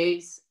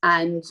avenues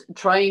and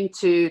trying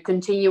to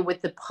continue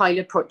with the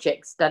pilot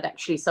projects that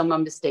actually some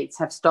member states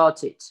have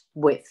started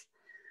with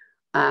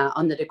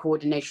under the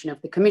coordination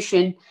of the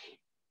Commission,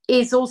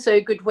 is also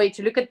a good way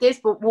to look at this.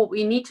 But what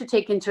we need to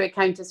take into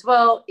account as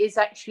well is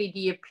actually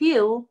the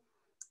appeal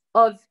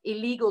of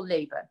illegal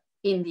labor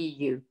in the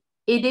EU.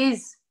 It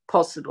is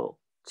possible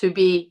to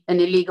be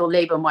an illegal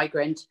labor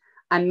migrant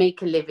and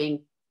make a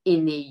living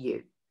in the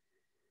EU.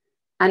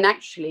 And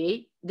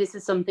actually, this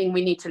is something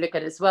we need to look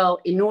at as well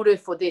in order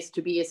for this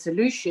to be a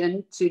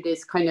solution to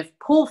this kind of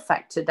pull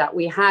factor that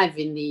we have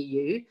in the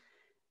EU,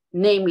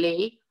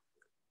 namely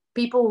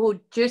people who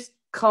just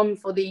come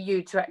for the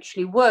EU to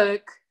actually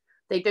work,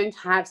 they don't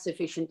have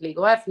sufficient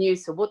legal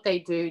avenues. So what they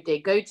do, they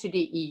go to the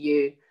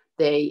EU,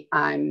 they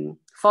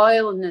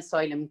file an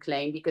asylum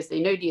claim because they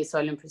know the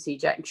asylum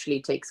procedure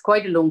actually takes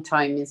quite a long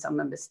time in some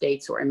member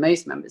states or in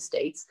most member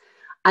states.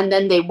 And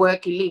then they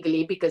work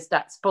illegally because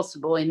that's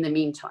possible in the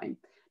meantime.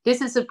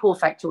 This is a pull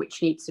factor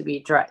which needs to be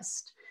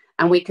addressed.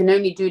 And we can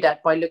only do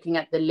that by looking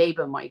at the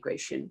labor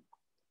migration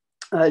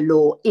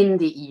law in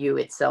the EU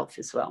itself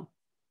as well.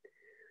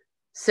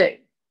 So,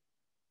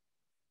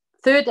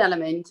 third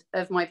element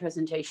of my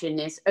presentation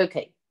is,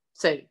 okay,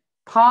 so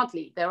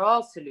partly there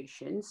are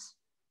solutions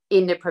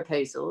in the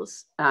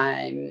proposals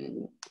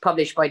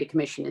published by the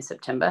Commission in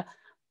September,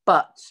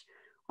 but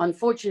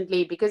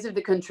unfortunately, because of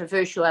the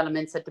controversial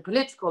elements at the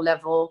political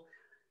level,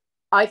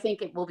 I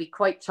think it will be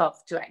quite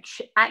tough to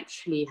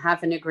actually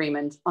have an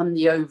agreement on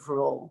the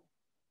overall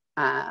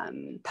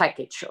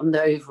package, on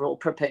the overall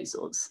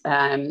proposals.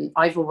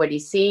 I've already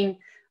seen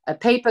a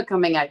paper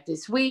coming out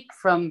this week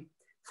from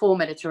 4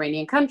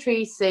 Mediterranean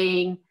countries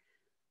saying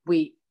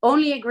we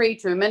only agree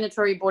to a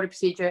mandatory border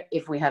procedure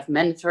if we have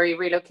mandatory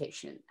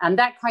relocation. And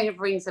that kind of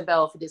rings a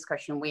bell for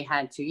discussion we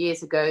had 2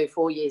 years ago,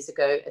 4 years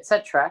ago,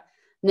 etc.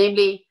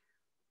 Namely,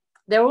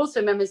 there are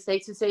also member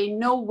states who say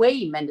no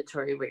way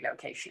mandatory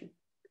relocation.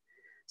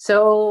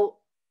 So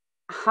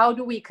how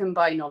do we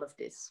combine all of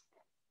this?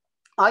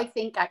 I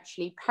think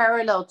actually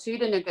parallel to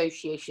the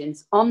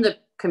negotiations on the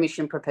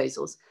Commission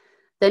proposals,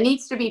 there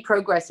needs to be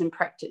progress in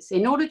practice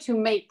in order to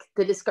make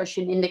the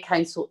discussion in the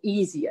Council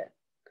easier.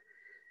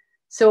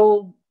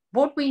 So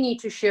what we need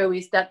to show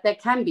is that there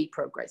can be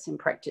progress in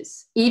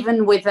practice,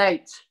 even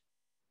without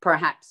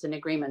perhaps an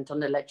agreement on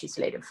the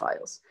legislative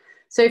files.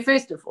 So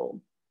first of all,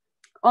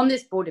 on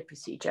this border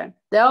procedure,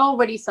 there are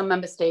already some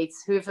member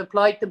states who have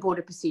applied the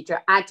border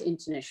procedure at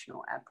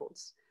international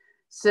airports.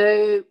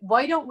 So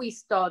why don't we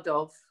start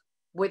off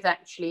with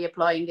actually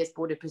applying this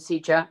border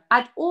procedure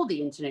at all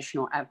the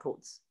international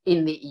airports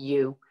in the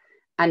EU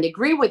and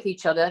agree with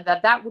each other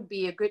that that would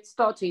be a good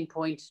starting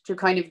point to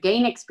kind of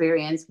gain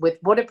experience with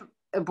what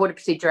a border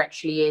procedure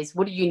actually is.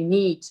 What do you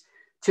need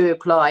to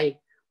apply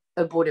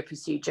a border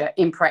procedure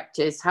in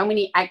practice? How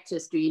many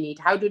actors do you need?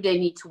 How do they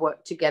need to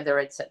work together,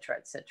 etc.,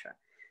 etc.?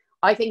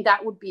 I think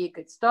that would be a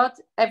good start.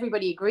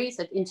 Everybody agrees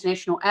that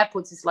international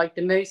airports is like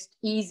the most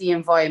easy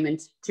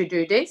environment to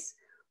do this.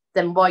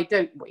 Then why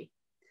don't we?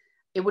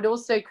 It would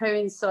also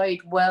coincide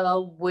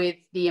well with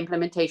the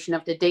implementation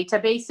of the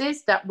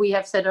databases that we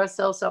have set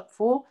ourselves up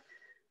for.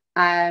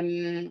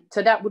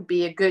 So that would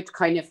be a good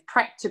kind of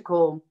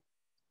practical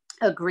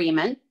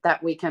agreement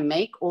that we can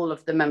make, all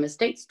of the member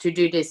states, to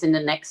do this in the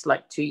next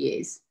 2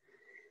 years.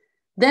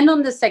 Then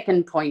on the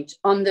second point,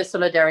 on the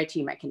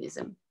solidarity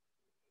mechanism.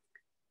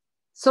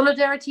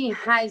 Solidarity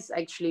has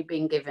actually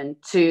been given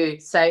to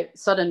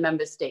southern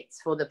member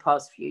states for the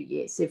past few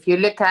years. If you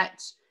look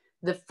at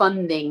the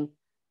funding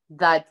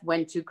that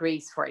went to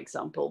Greece, for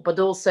example, but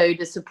also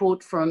the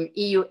support from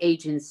EU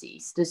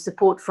agencies, the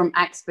support from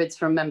experts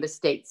from member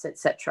states,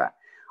 etc.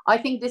 I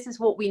think this is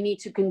what we need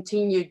to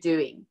continue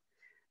doing.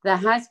 There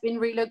has been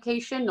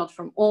relocation, not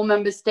from all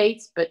member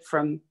states, but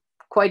from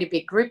quite a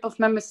big group of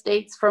member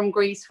states, from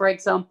Greece, for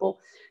example.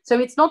 So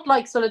it's not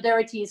like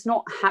solidarity is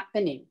not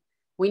happening.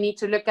 We need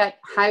to look at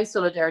how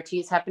solidarity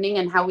is happening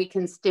and how we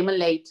can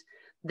stimulate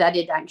that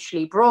it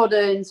actually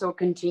broadens or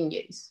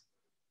continues.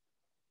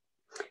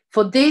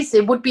 For this,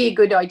 it would be a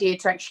good idea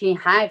to actually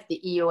have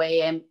the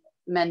EUAM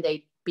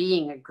mandate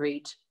being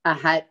agreed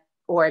ahead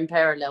or in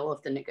parallel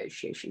of the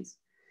negotiations.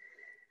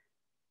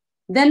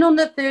 Then on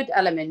the third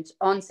element,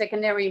 on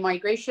secondary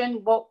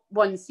migration, what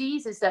one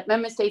sees is that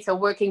member states are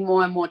working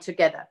more and more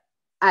together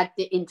at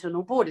the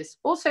internal borders,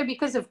 also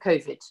because of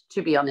COVID,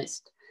 to be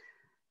honest.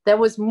 There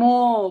was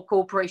more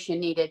cooperation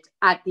needed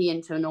at the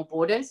internal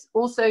borders,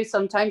 also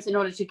sometimes in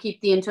order to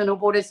keep the internal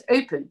borders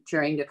open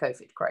during the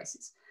COVID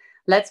crisis.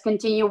 Let's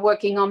continue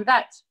working on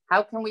that.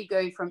 How can we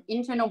go from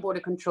internal border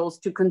controls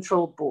to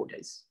controlled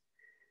borders?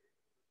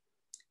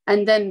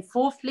 And then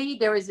fourthly,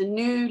 there is a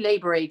new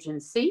labor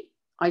agency.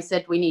 I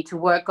said we need to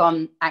work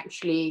on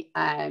actually,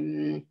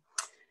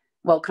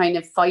 well, kind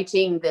of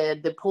fighting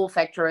the pull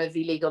factor of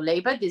illegal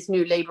labor. This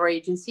new labor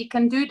agency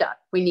can do that.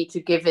 We need to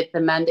give it the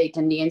mandate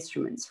and the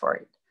instruments for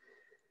it.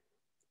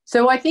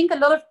 So I think a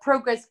lot of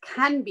progress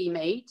can be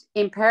made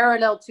in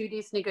parallel to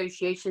these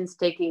negotiations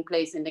taking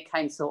place in the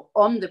Council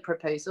on the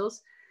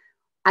proposals.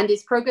 And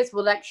this progress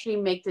will actually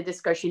make the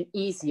discussion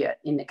easier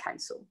in the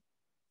Council.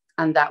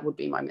 And that would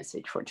be my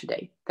message for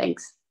today.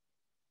 Thanks.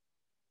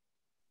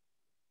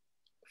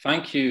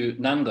 Thank you,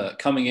 Nanda,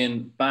 coming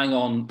in bang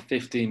on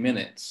 15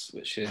 minutes,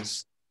 which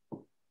is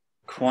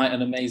quite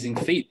an amazing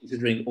feat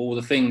considering all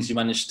the things you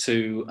managed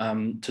to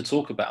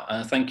talk about.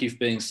 And thank you for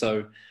being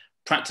so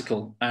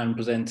practical and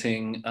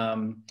presenting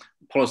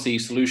policy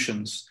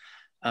solutions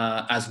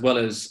as well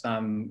as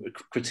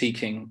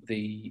critiquing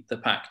the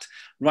pact.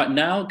 Right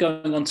now,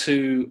 going on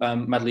to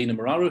Madalina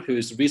Moraru, who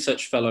is a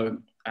research fellow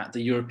at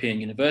the European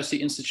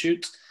University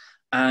Institute.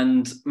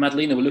 And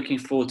Madalina, we're looking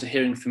forward to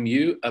hearing from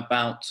you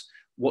about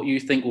what you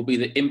think will be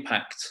the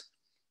impact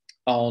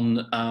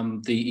on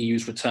the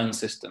EU's return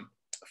system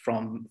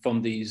from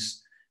the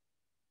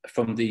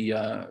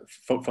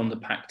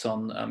Pact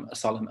on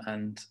Asylum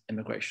and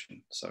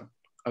Immigration. So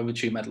over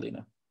to you,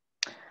 Madalina.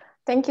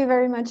 Thank you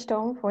very much,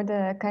 Tom, for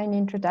the kind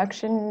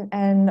introduction.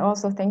 And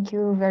also thank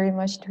you very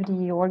much to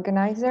the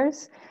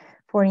organizers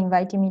for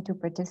inviting me to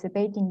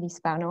participate in this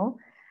panel.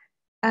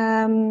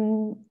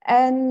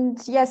 And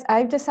yes,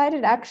 I've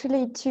decided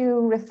actually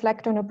to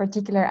reflect on a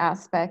particular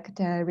aspect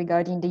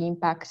regarding the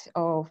impact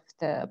of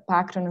the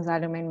Pact on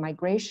Asylum and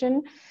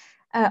Migration,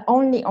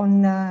 only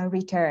on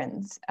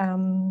returns.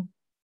 And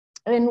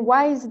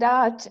why is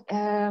that?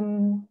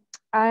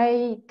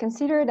 I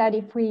consider that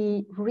if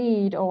we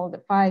read all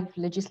the 5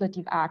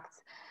 legislative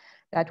acts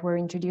that were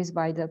introduced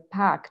by the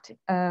Pact,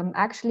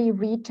 actually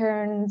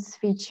returns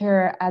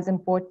feature as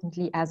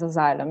importantly as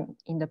asylum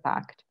in the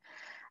Pact.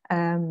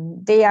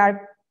 They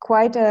are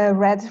quite a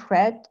red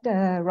thread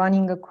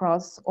running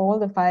across all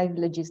the 5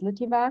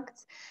 legislative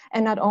acts.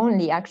 And not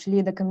only,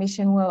 actually, the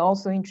Commission will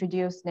also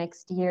introduce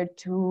next year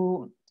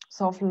 2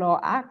 soft law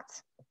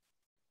acts,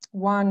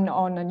 one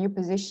on a new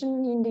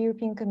position in the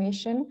European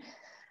Commission,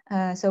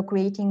 so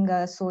creating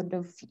a sort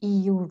of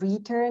EU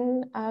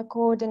return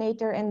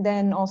coordinator, and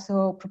then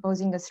also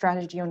proposing a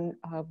strategy on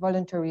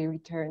voluntary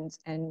returns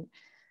and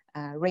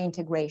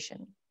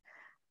reintegration.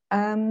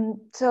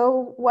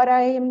 So what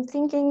I am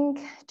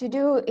thinking to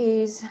do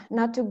is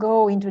not to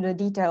go into the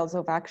details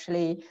of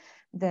actually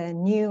the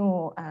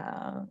new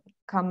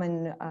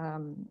common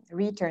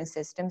return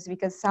systems,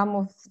 because some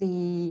of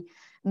the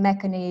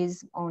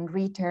mechanisms on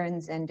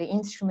returns and the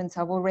instruments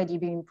have already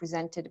been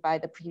presented by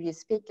the previous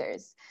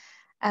speakers.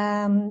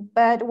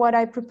 But what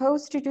I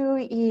propose to do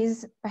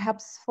is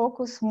perhaps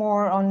focus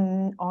more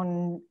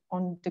on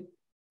the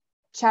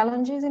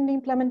challenges in the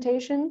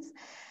implementations,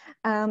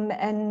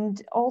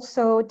 and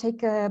also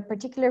take a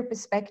particular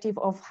perspective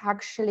of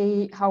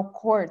actually how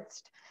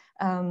courts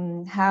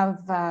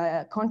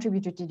have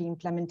contributed to the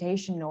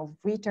implementation of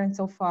return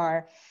so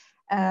far,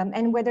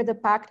 and whether the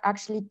Pact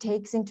actually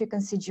takes into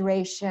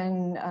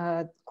consideration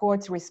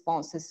courts'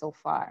 responses so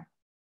far.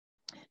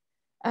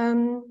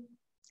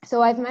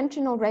 So I've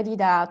mentioned already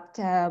that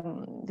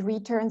the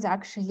returns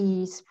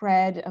actually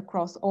spread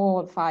across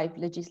all 5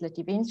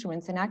 legislative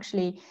instruments, and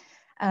actually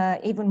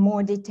even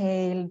more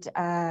detailed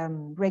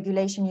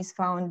regulation is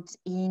found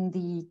in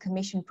the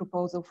Commission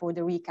proposal for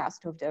the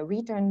recast of the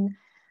Return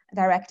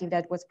Directive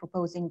that was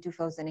proposed in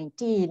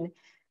 2018.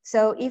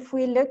 So if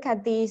we look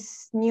at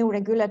this new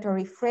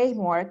regulatory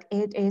framework,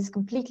 it is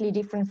completely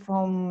different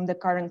from the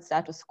current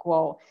status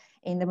quo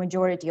in the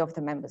majority of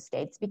the member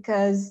states,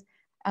 because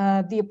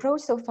the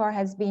approach so far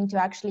has been to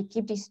actually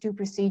keep these 2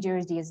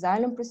 procedures, the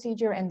asylum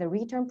procedure and the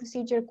return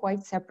procedure,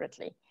 quite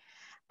separately.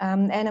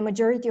 And a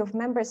majority of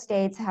member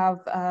states have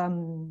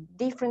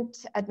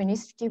different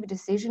administrative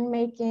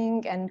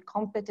decision-making and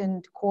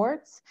competent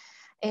courts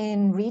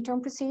in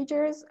return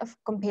procedures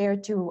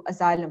compared to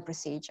asylum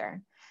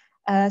procedure.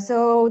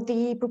 So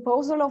the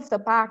proposal of the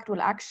Pact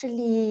will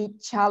actually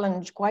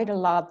challenge quite a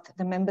lot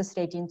the member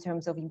state in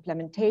terms of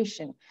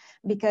implementation,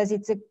 because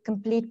it's a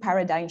complete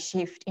paradigm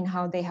shift in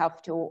how they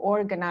have to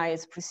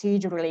organize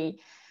procedurally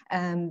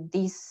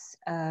this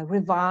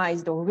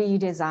revised or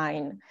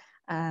redesigned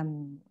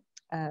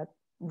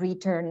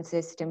return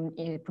system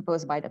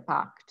proposed by the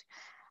Pact.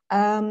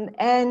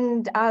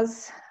 And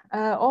as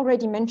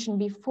already mentioned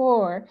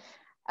before,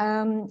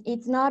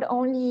 it's not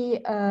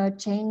only a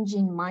change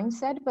in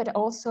mindset, but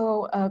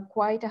also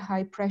quite a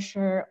high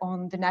pressure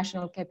on the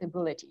national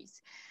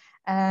capabilities.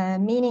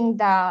 meaning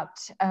that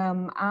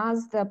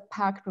as the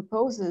pact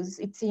proposes,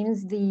 it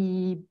seems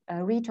the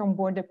return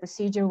border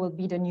procedure will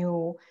be the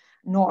new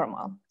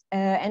normal.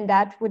 And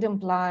that would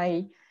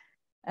imply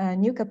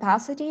new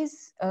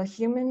capacities,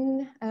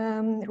 human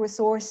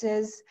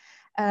resources,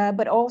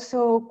 but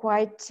also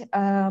quite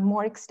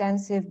more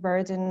extensive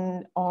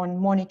burden on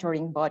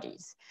monitoring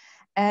bodies.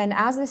 And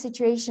as the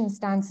situation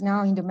stands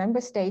now in the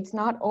member states,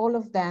 not all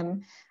of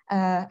them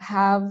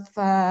have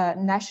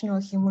national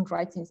human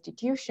rights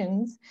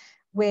institutions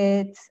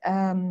with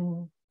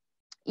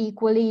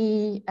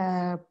equally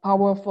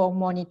powerful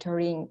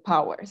monitoring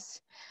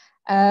powers.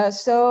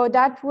 So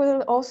that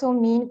will also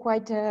mean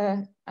quite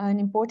an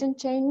important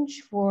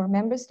change for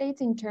member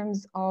states in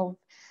terms of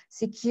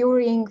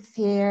securing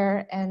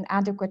fair and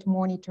adequate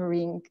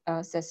monitoring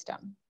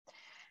system.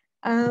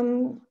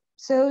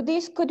 So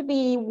this could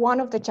be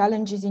one of the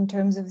challenges in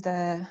terms of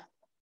the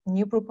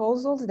new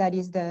proposals, that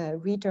is the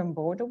return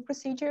border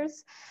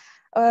procedures.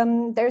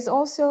 There's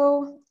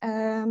also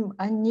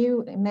a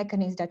new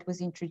mechanism that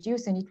was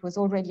introduced, and it was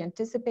already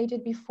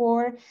anticipated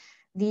before,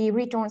 the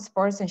return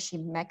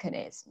sponsorship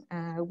mechanism,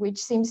 which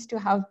seems to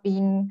have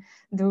been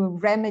the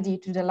remedy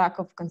to the lack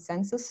of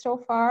consensus so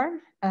far,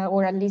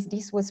 or at least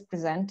this was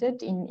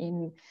presented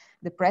in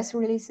the press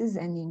releases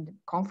and in the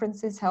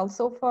conferences held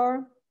so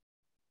far.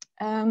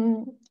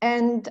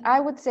 And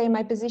I would say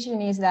my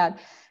position is that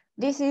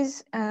this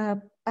is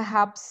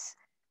perhaps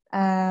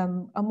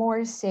a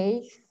more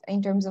safe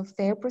in terms of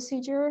fair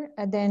procedure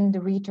than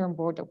the return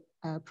border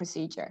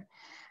procedure,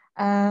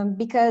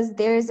 because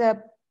there's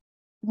a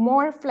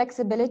more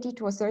flexibility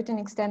to a certain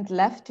extent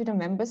left to the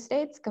member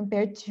states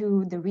compared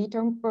to the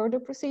return border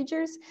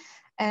procedures.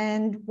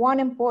 And one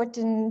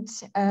important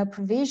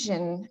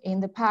provision in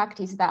the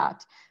pact is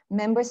that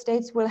member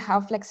states will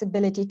have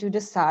flexibility to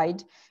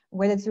decide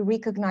whether to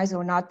recognize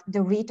or not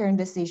the return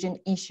decision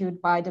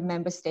issued by the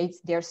member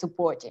states they're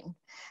supporting.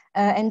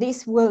 And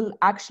this will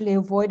actually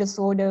avoid a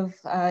sort of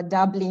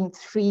Dublin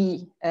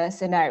III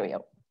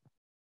scenario.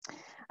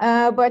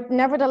 But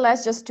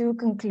nevertheless, just to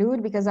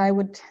conclude, because I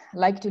would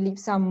like to leave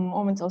some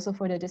moments also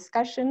for the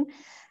discussion,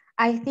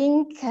 I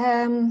think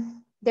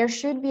there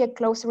should be a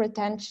closer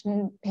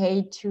attention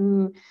paid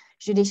to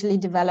judicially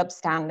developed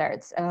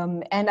standards.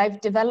 And I've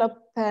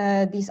developed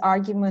this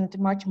argument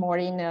much more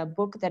in a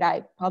book that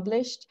I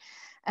published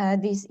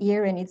this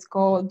year, and it's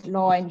called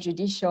Law and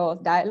Judicial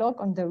Dialogue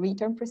on the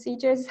Return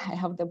Procedures. I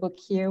have the book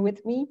here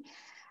with me.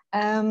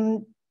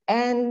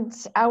 And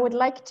I would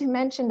like to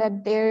mention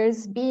that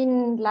there's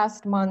been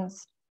last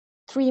month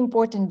 3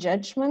 important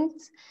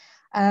judgments,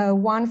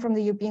 one from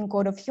the European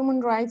Court of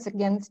Human Rights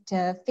against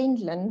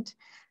Finland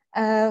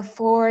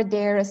for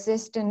their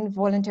assisted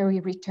voluntary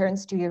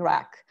returns to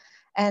Iraq.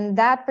 And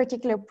that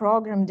particular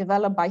program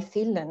developed by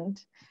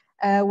Finland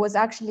was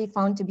actually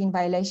found to be in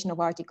violation of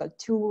Article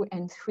 2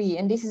 and 3.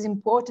 And this is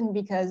important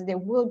because there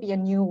will be a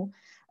new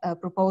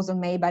proposal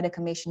made by the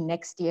Commission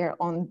next year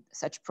on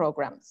such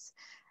programs.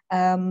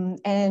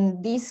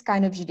 And these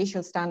kind of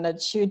judicial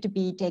standards should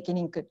be taken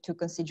into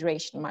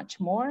consideration much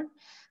more.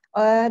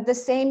 The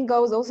same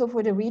goes also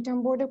for the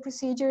return border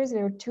procedures.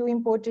 There are 2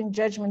 important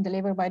judgments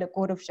delivered by the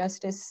Court of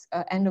Justice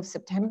end of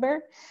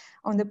September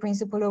on the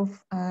principle of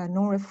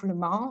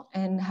non-refoulement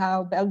and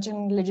how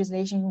Belgian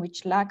legislation,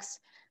 which lacks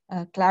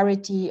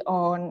clarity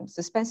on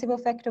suspensive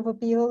effect of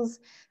appeals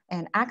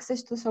and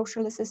access to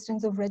social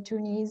assistance of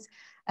returnees,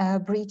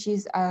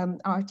 breaches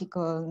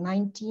Article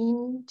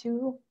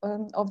 19(2)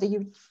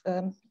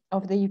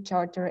 of the EU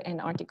Charter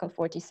and Article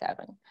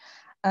 47.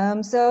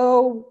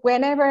 So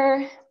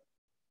whenever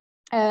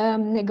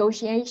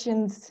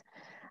negotiations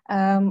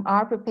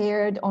are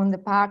prepared on the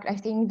pact, I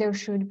think there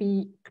should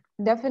be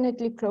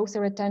definitely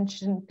closer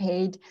attention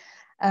paid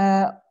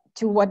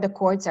to what the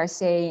courts are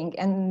saying,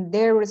 and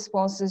their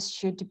responses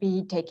should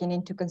be taken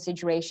into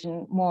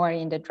consideration more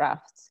in the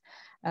drafts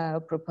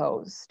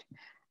proposed.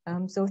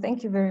 So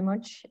thank you very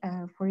much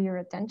for your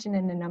attention,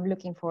 and then I'm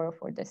looking forward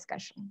for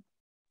discussion.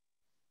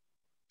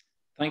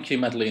 Thank you,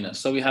 Madalina.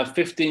 So we have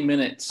 15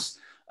 minutes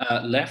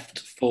left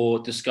for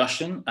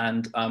discussion,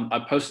 and I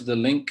posted the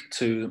link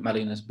to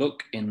Madalina's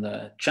book in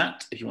the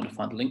chat if you want to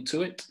find a link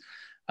to it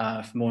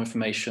for more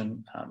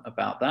information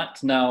about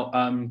that. Now,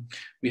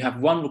 we have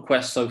 1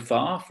 request so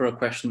far for a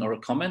question or a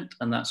comment,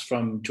 and that's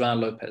from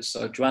Joanna Lopez.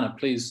 So Joanna,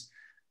 please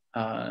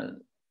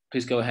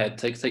go ahead,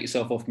 take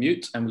yourself off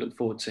mute, and we look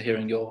forward to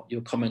hearing your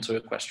comment or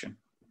your question.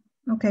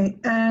 Okay.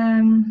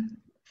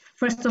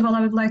 First of all,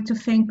 I would like to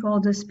thank all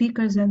the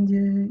speakers and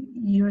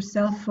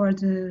yourself for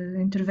the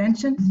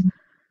interventions.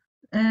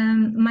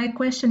 My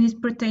question is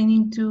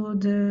pertaining to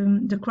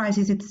the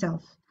crisis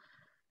itself.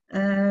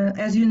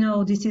 As you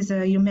know, this is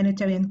a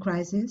humanitarian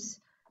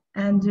crisis,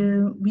 and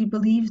we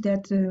believe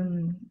that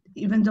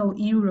even though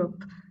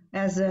Europe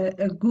has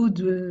a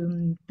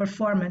good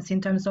performance in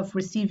terms of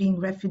receiving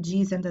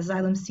refugees and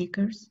asylum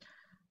seekers,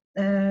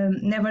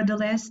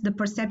 nevertheless, the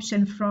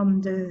perception from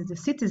the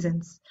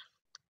citizens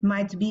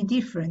might be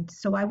different.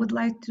 So I would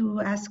like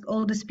to ask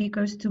all the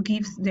speakers to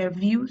give their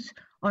views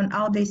on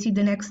how they see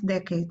the next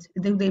decade.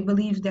 Do they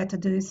believe that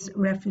this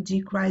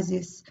refugee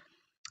crisis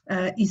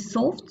is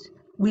solved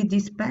with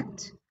this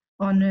pact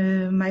on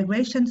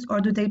migrations,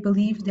 or do they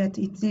believe that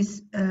it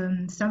is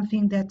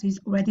something that is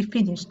already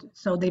finished?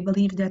 So they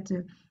believe that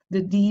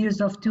the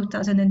years of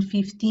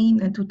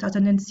 2015 and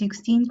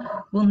 2016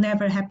 will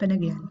never happen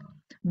again,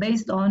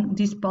 based on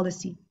this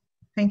policy.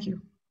 Thank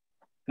you.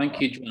 Thank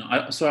you,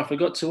 Joanna. Sorry, I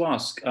forgot to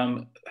ask,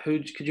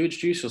 could you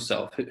introduce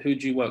yourself? Who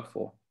do you work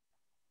for?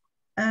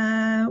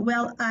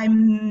 Well,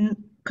 I'm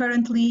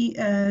currently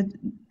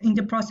in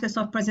the process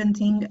of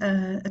presenting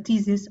a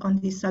thesis on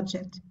this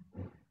subject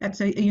at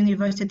a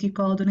university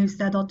called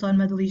Universidade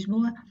Autónoma de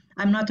Lisboa.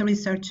 I'm not a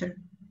researcher,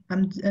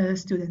 I'm a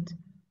student.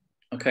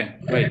 Okay,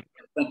 great.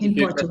 Thank you in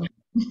Portugal.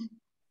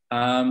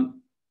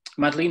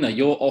 Madalina,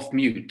 you're off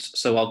mute,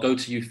 so I'll go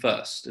to you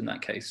first in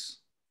that case.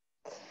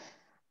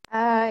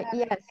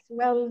 Yes,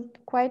 well,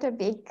 quite a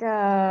big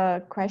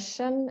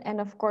question.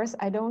 And of course,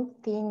 I don't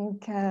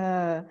think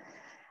the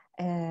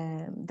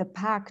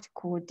pact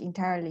could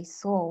entirely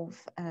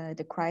solve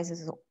the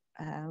crisis.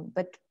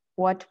 But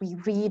what we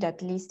read,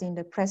 at least in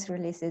the press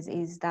releases,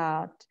 is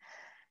that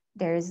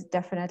there is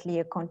definitely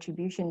a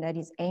contribution that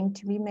is aimed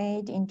to be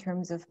made in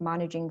terms of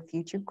managing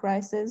future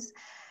crises.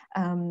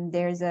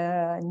 There's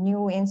a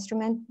new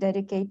instrument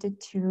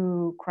dedicated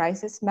to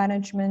crisis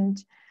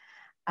management.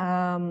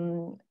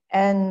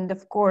 And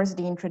of course,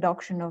 the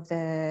introduction of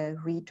the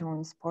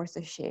return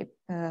sponsorship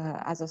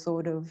as a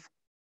sort of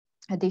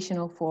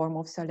additional form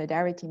of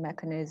solidarity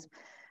mechanism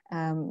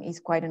is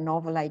quite a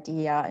novel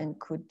idea and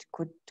could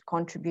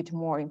contribute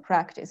more in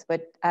practice.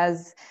 But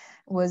as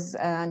was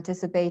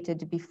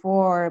anticipated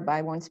before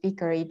by one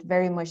speaker, it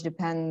very much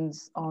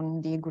depends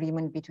on the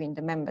agreement between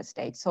the member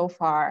states. So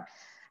far,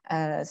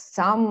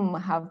 some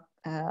have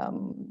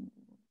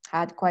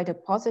had quite a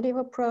positive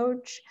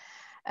approach,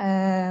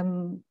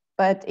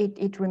 but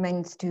it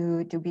remains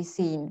to be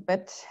seen.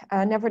 But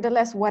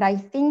nevertheless, what I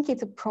think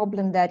is a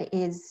problem that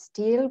is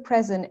still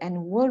present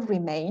and will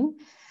remain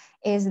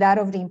is that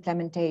of the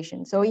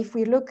implementation. So if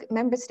we look,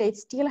 member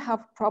states still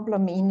have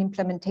problem in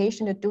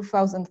implementation of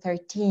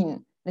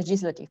 2013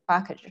 legislative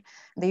package.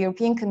 The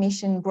European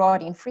Commission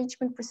brought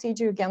infringement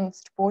procedure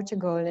against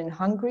Portugal and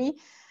Hungary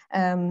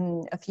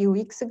a few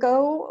weeks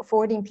ago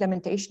for the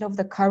implementation of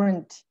the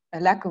current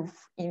lack of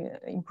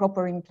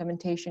improper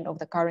implementation of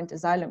the current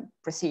asylum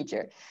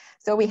procedure.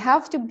 So we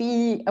have to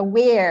be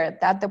aware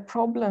that the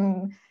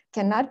problem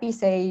cannot be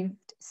saved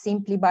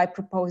simply by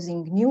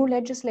proposing new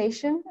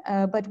legislation,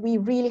 but we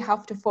really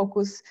have to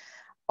focus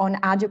on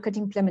adequate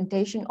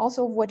implementation,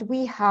 also what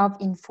we have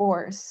in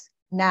force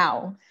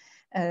now.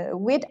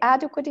 With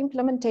adequate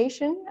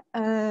implementation,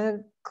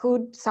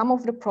 some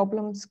of the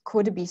problems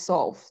could be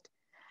solved.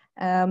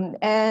 And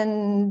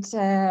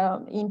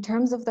in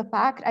terms of the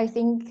pact, I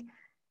think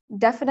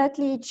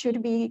definitely it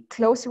should be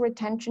closer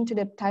attention to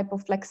the type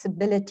of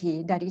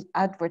flexibility that is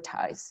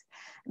advertised,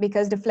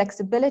 because the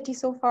flexibility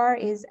so far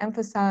is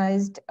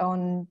emphasized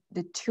on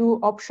the two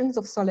options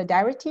of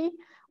solidarity,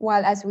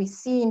 while as we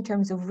see in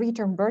terms of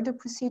return burden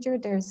procedure,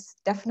 there's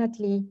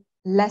definitely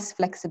less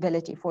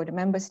flexibility for the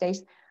member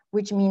states,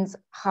 which means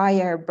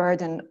higher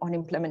burden on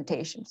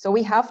implementation. So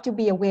we have to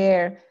be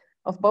aware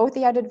of both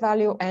the added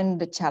value and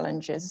the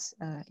challenges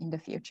in the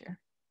future.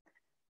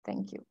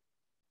 Thank you.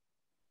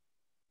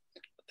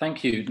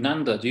 Thank you.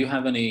 Nanda, do you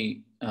have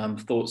any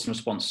thoughts in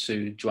response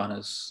to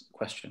Joanna's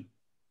question?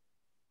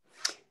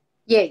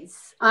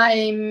 Yes,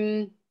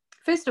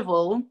 first of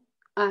all,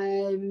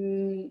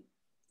 I'm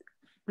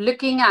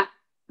looking at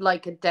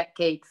like a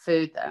decade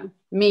further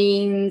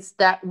means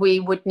that we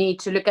would need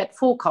to look at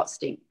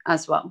forecasting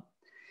as well.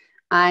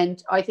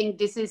 And I think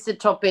this is a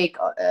topic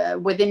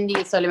within the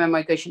asylum and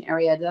migration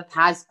area that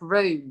has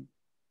grown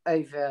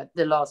over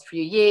the last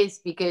few years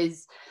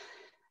because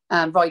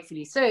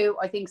rightfully so,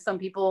 I think some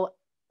people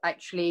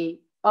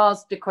actually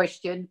asked the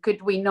question,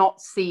 could we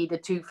not see the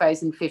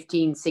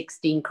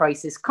 2015-16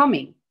 crisis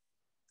coming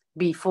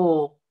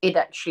before it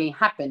actually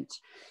happened?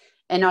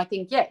 And I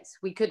think, yes,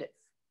 we could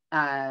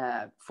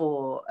have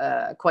for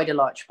quite a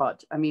large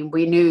part. I mean,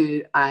 we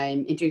knew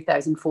in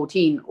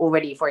 2014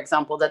 already, for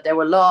example, that there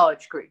were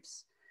large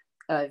groups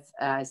of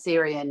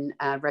Syrian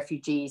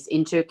refugees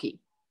in Turkey.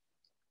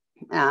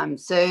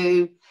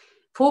 So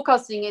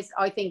forecasting is,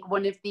 I think,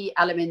 one of the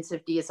elements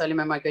of the asylum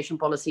and migration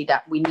policy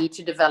that we need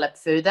to develop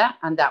further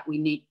and that we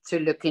need to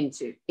look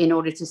into in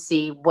order to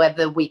see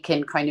whether we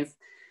can kind of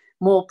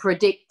more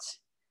predict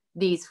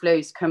these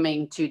flows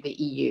coming to the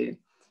EU.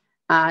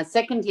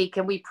 Secondly,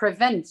 can we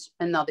prevent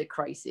another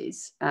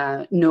crisis?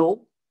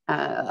 No,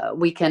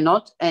 we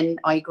cannot. And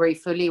I agree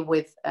fully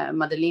with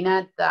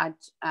Madalina that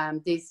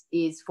this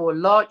is for a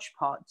large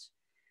part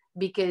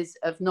because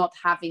of not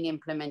having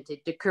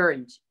implemented the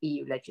current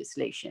EU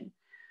legislation.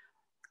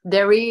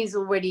 There is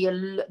already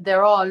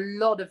there are a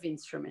lot of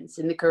instruments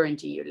in the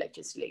current EU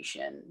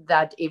legislation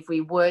that if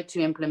we were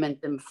to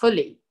implement them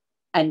fully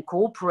and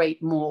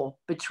cooperate more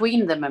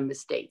between the member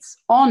states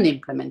on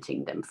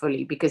implementing them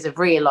fully because of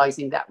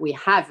realizing that we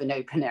have an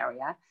open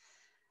area,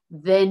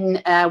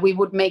 then we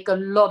would make a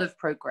lot of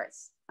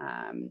progress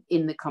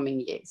in the coming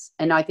years.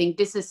 And I think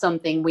this is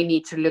something we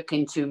need to look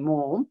into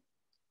more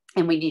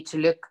And we need to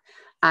look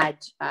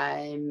at,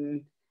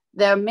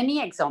 there are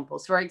many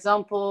examples. For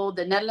example,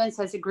 the Netherlands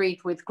has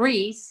agreed with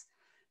Greece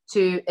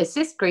to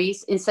assist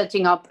Greece in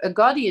setting up a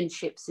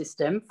guardianship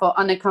system for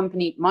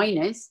unaccompanied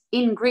minors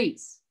in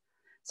Greece.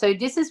 So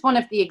this is one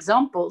of the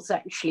examples,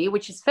 actually,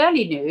 which is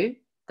fairly new,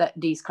 that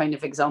these kind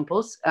of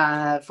examples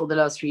for the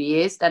last few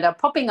years that are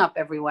popping up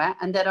everywhere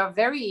and that are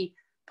very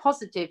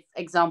positive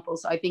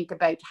examples, I think,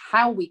 about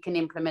how we can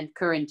implement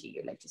current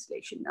EU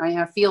legislation.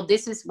 I feel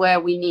this is where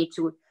we need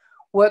to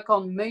work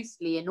on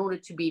mostly in order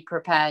to be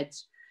prepared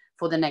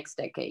for the next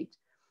decade.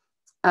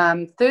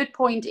 Third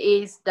point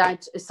is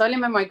that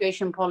asylum and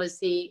migration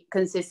policy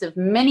consists of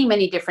many,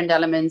 many different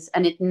elements,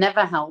 and it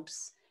never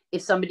helps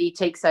if somebody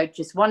takes out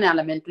just one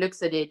element,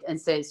 looks at it and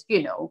says,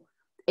 you know,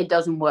 it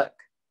doesn't work.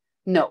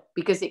 No,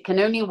 because it can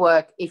only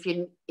work if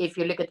you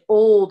look at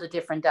all the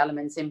different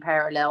elements in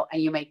parallel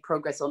and you make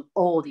progress on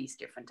all these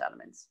different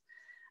elements.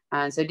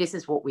 And so this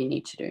is what we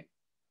need to do.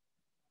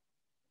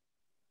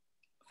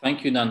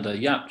 Thank you, Nanda.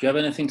 Jaap, do you have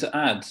anything to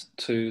add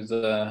to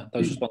those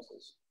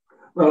responses?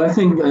 Well, I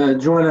think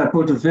Joanna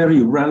put a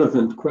very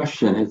relevant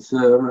question. It's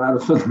a rather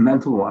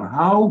fundamental one.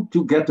 How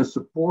to get the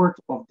support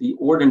of the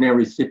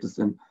ordinary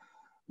citizen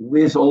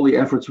with all the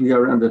efforts we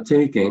are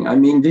undertaking? I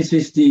mean, this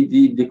is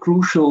the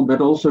crucial, but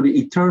also the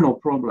eternal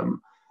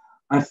problem.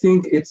 I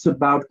think it's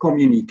about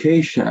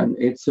communication.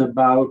 It's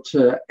about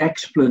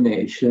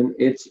explanation.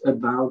 It's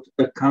about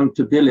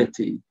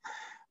accountability.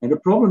 And the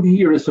problem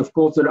here is, of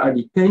course, there are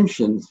the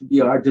tensions.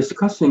 We are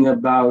discussing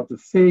about the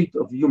fate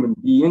of human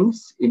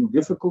beings in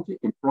difficulty,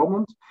 in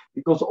problems,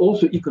 because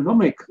also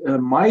economic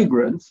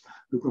migrants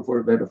looking for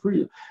a better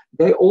freedom,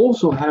 they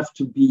also have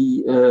to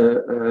be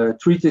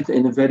treated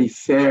in a very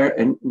fair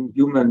and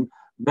human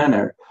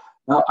manner.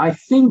 Now, I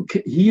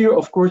think here,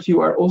 of course, you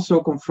are also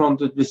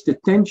confronted with the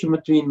tension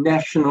between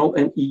national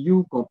and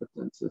EU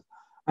competences.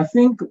 I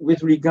think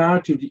with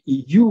regard to the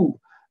EU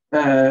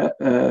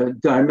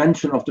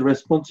dimension of the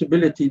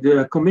responsibility,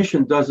 the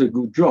Commission does a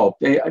good job.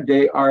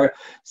 They are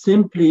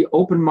simply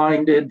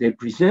open-minded, they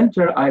present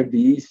their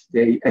ideas,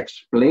 they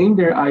explain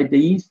their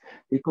ideas,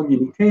 they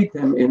communicate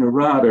them in a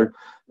rather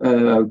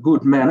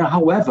good manner.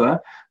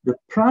 However, the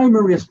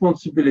primary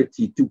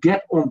responsibility to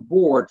get on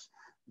board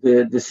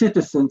the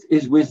citizens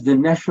is with the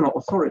national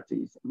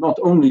authorities, not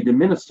only the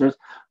ministers,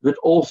 but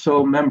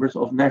also members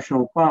of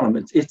national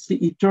parliaments. It's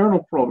the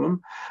eternal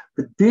problem,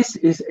 but this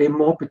is a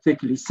more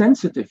particularly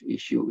sensitive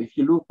issue. If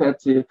you look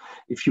at,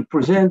 if you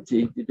present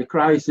the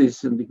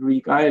crisis in the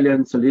Greek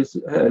islands,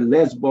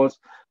 Lesbos,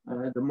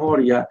 the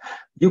Moria,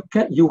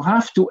 you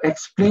have to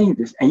explain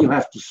this and you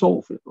have to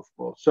solve it, of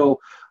course.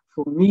 So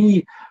for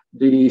me,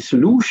 the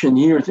solution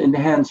here is in the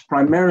hands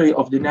primarily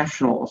of the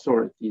national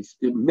authorities,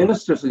 the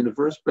ministers in the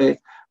first place,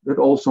 but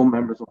also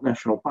members of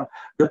national parliament.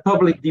 The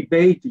public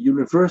debate, the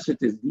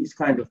universities, these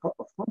kind of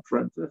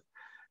conferences,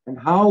 and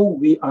how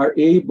we are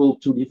able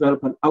to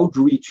develop an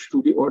outreach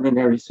to the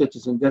ordinary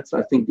citizen. That's,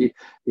 I think,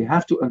 they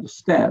have to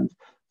understand.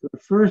 So the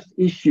first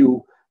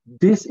issue,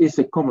 this is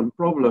a common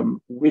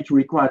problem which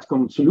requires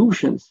common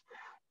solutions.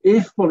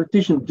 If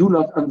politicians do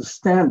not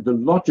understand the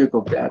logic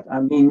of that, I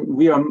mean,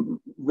 we are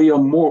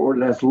more or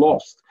less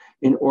lost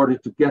in order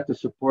to get the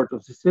support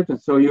of the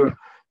citizens. So your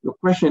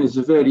question is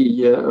a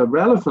very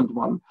relevant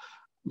one.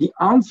 The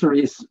answer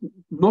is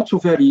not so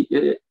very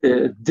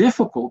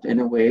difficult in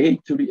a way,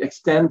 to the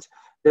extent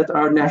that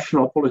our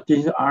national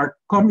politicians are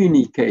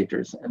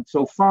communicators. And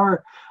so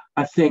far,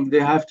 I think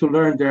they have to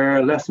learn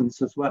their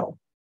lessons as well.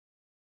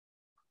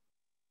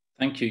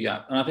 Thank you,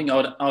 Jaap. And I think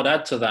I would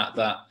add to that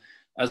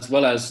as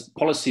well as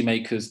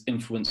policymakers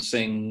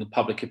influencing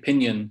public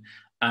opinion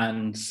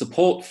and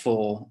support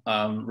for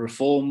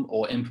reform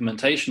or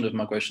implementation of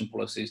migration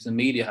policies, the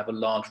media have a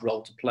large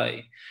role to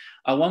play.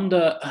 I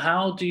wonder,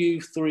 how do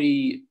you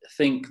three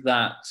think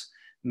that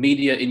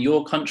media in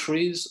your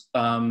countries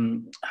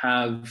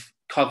have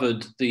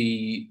covered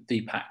the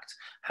pact?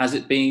 Has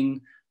it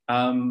been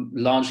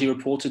largely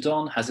reported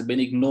on? Has it been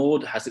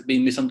ignored? Has it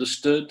been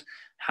misunderstood?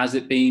 Has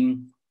it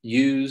been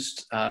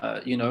used,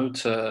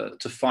 to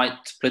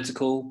fight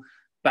political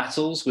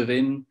battles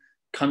within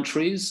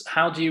countries?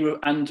 How do you,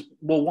 and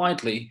more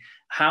widely,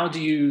 how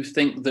do you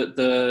think that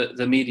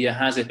the media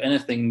has, if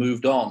anything,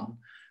 moved on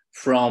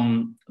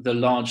from the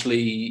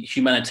largely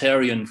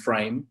humanitarian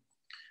frame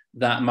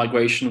that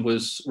migration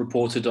was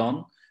reported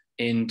on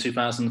in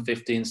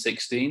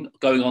 2015-16,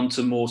 going on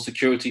to more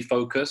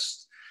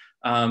security-focused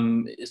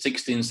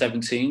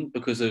 16-17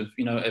 because of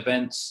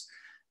events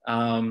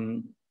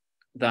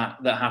that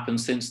happened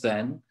since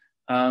then?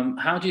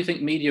 How do you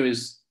think media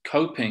is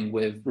coping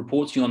with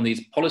reporting on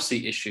these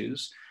policy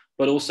issues,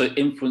 but also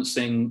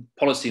influencing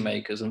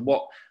policymakers? And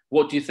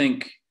what do you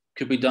think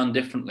could be done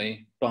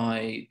differently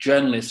by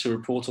journalists who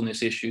report on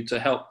this issue to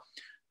help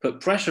put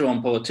pressure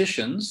on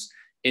politicians,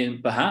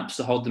 in perhaps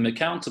to hold them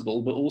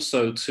accountable, but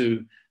also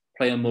to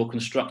play a more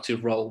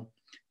constructive role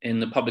in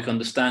the public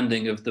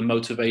understanding of the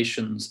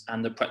motivations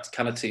and the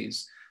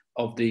practicalities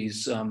of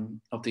these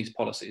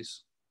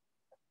policies?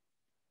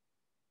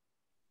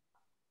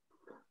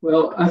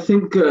 Well, I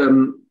think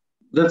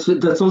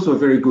That's also a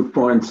very good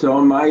point.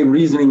 So my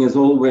reasoning is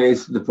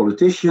always the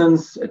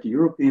politicians at the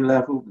European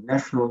level, the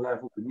national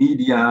level, the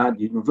media,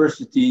 the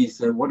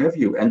universities, and what have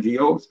you,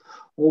 NGOs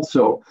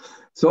also.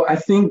 So I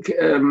think,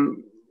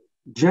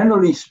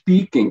 generally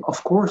speaking,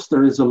 of course,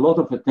 there is a lot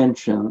of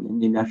attention in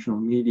the national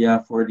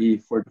media for the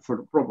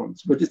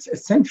problems, but it's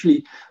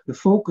essentially the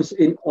focus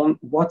on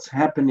what's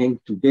happening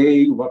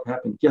today, what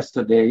happened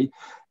yesterday.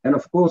 And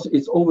of course,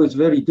 it's always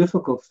very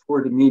difficult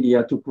for the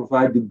media to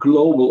provide the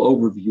global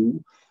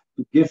overview,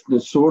 to give the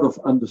sort of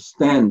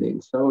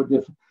understanding. So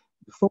the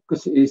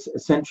focus is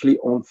essentially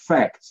on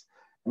facts,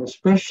 and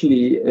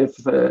especially if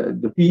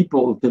the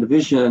people,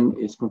 television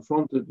is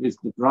confronted with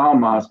the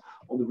dramas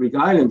on the Greek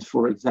islands,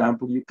 for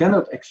example, you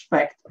cannot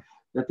expect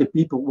that the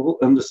people will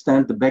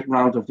understand the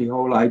background of the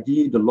whole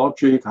idea, the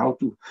logic, how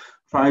to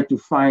try to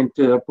find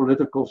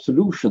political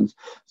solutions.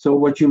 So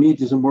what you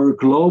need is a more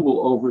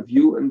global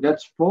overview, and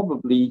that's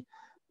probably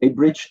a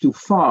bridge too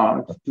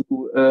far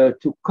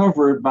to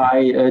cover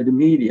by the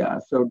media.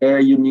 So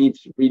there you need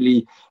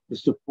really the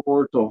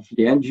support of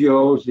the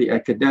NGOs, the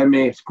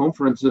academics,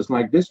 conferences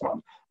like this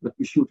one. But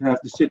we should have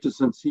the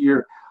citizens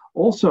here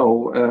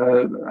also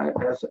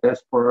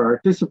as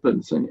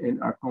participants in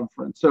our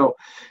conference. So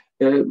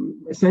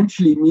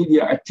essentially,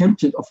 media are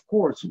tempted, of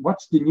course,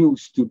 what's the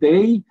news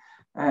today?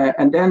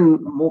 And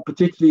then more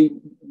particularly,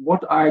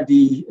 what are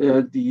the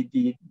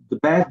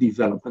bad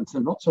developments,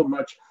 and not so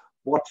much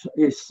what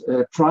is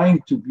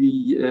trying to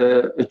be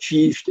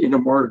achieved in a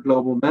more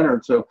global manner.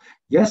 So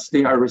yes,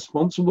 they are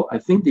responsible. I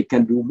think they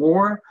can do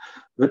more,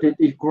 but it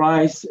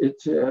requires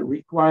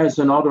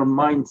another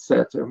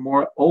mindset, a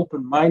more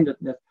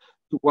open-mindedness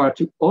toward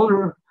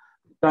other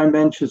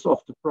dimensions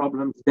of the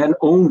problems than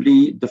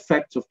only the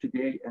facts of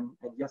today and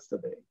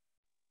yesterday.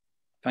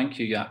 Thank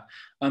you,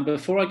 Jaap.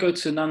 Before I go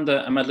to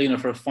Nanda and Madalina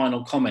for a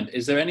final comment,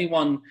 is there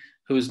anyone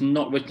who has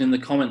not written in the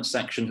comments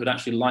section who would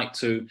actually like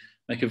to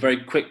make a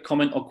very quick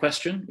comment or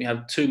question? We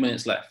have 2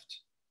 minutes left.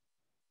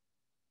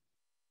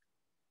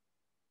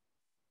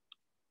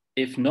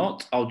 If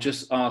not, I'll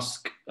just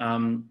ask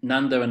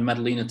Nanda and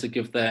Madalina to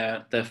give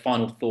their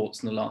final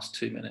thoughts in the last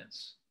 2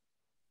 minutes.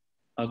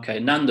 Okay,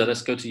 Nanda,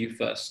 let's go to you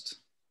first.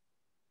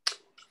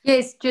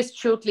 Yes, just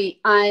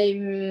shortly,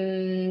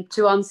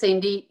 to answer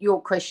indeed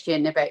your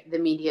question about the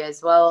media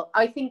as well.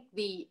 I think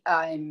the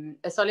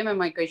asylum and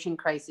migration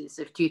crisis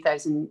of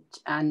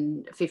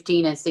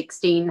 2015 and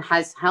 16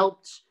 has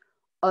helped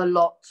a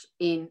lot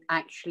in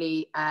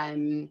actually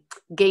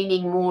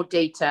gaining more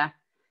data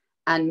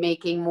and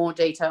making more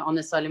data on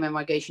asylum and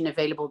migration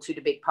available to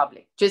the big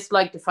public. Just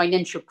like the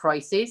financial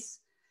crisis,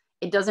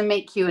 it doesn't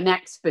make you an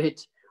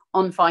expert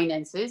on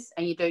finances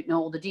and you don't know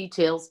all the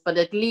details, but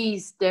at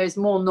least there's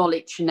more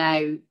knowledge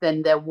now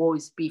than there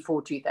was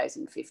before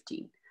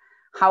 2015.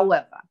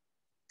 However,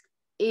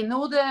 in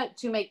order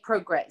to make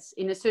progress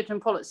in a certain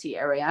policy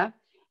area,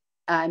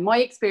 my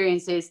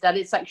experience is that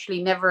it's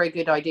actually never a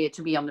good idea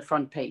to be on the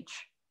front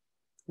page.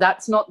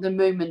 That's not the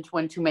moment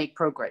when to make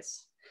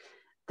progress.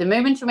 The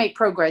moment to make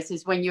progress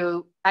is when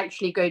you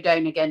actually go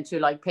down again to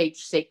like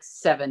page 6,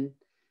 7,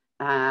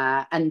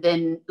 and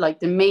then like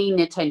the main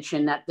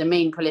attention at the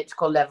main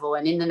political level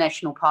and in the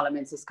national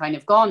parliaments is kind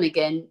of gone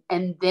again,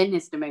 and then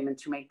it's the moment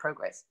to make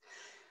progress.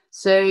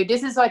 So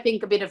this is, I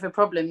think, a bit of a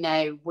problem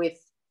now with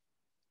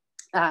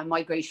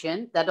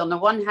migration, that on the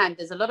one hand,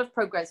 there's a lot of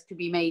progress to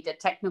be made at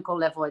technical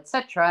level,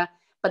 etc.,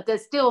 but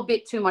there's still a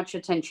bit too much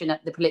attention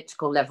at the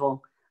political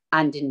level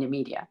and in the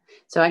media.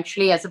 So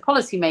actually, as a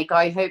policymaker,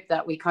 I hope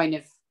that we kind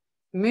of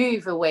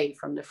move away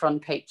from the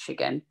front page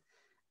again,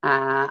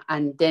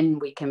 and then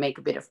we can make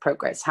a bit of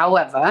progress.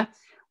 However,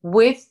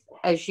 with,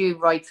 as you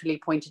rightfully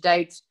pointed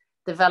out,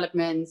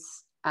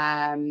 developments,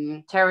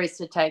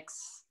 terrorist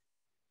attacks,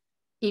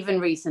 even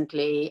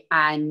recently,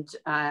 and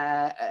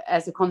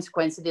as a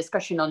consequence, a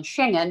discussion on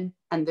Schengen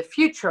and the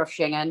future of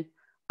Schengen,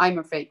 I'm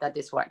afraid that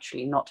this will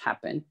actually not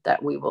happen,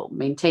 that we will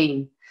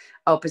maintain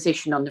our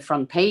position on the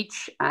front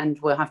page and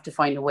we'll have to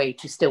find a way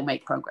to still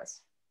make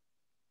progress.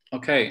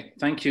 Okay,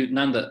 thank you,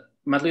 Nanda.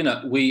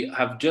 Madalina, we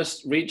have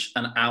just reached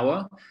an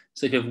hour,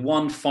 so if you have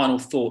one final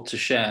thought to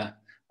share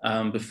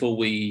before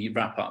we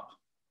wrap up.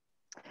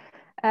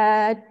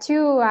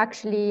 Two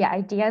actually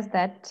ideas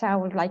that I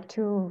would like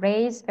to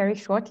raise very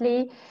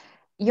shortly.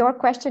 Your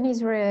question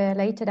is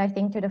related, I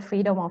think, to the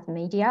freedom of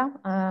media.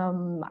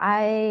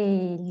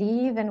 I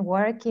live and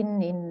work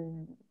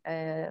in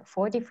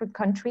 4 different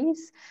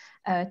countries,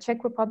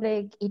 Czech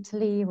Republic,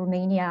 Italy,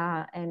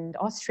 Romania, and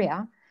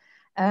Austria.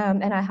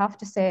 And I have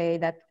to say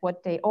that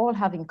what they all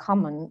have in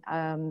common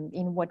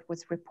in what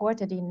was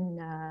reported in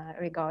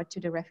regard to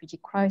the refugee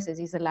crisis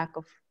is a lack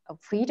of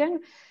freedom,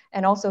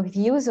 and also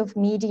views of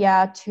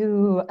media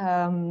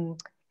to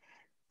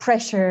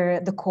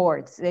pressure the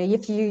courts.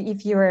 If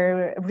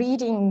you're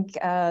reading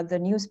the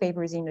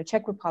newspapers in the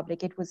Czech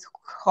Republic, it was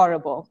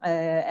horrible.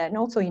 And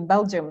also in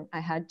Belgium,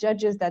 I had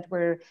judges that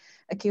were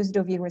accused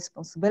of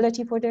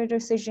irresponsibility for their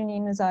decision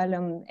in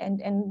asylum,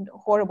 and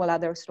horrible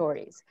other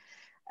stories.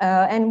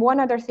 And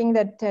one other thing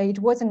that it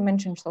wasn't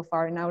mentioned so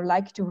far, and I would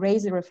like to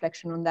raise a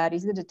reflection on that,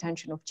 is the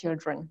detention of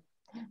children.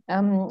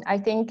 I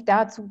think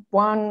that's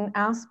one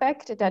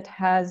aspect that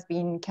has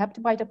been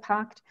kept by the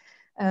pact,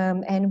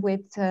 and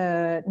with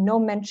no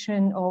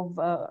mention of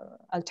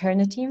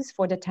alternatives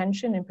for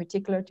detention, in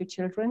particular to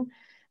children.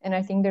 And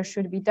I think there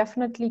should be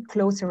definitely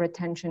closer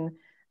attention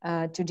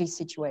to this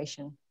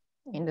situation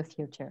in the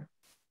future.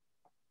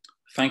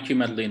 Thank you,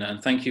 Madalina,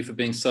 and thank you for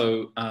being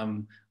so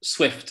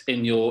swift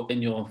in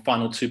your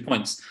final 2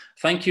 points.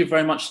 Thank you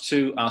very much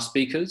to our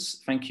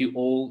speakers. Thank you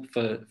all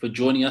for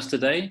joining us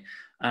today,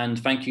 and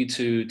thank you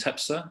to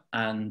TEPSA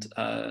and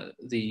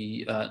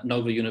the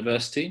Nova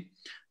University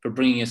for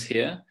bringing us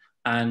here.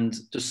 And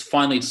just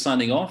finally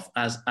signing off,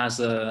 as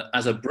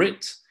a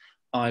Brit,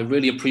 I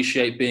really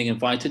appreciate being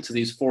invited to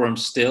these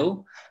forums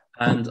still,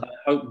 and I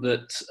hope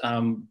that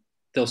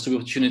there'll still be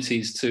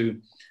opportunities to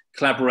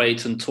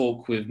collaborate and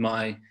talk with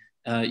my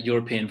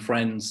European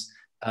friends,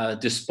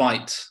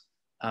 despite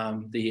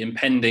the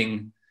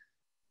impending,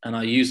 and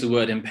I use the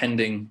word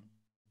impending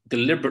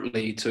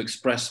deliberately to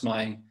express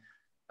my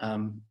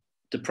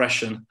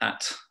depression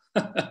at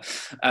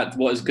at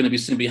what is going to be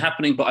soon be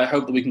happening. But I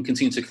hope that we can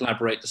continue to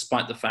collaborate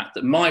despite the fact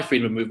that my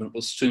freedom of movement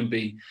will soon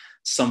be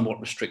somewhat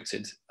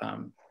restricted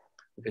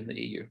within the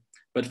EU.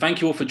 But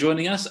thank you all for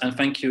joining us, and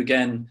thank you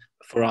again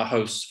for our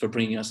hosts for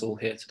bringing us all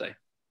here today.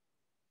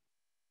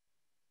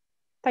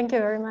 Thank you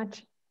very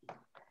much.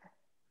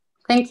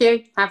 Thank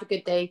you. Have a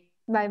good day.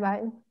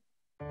 Bye-bye.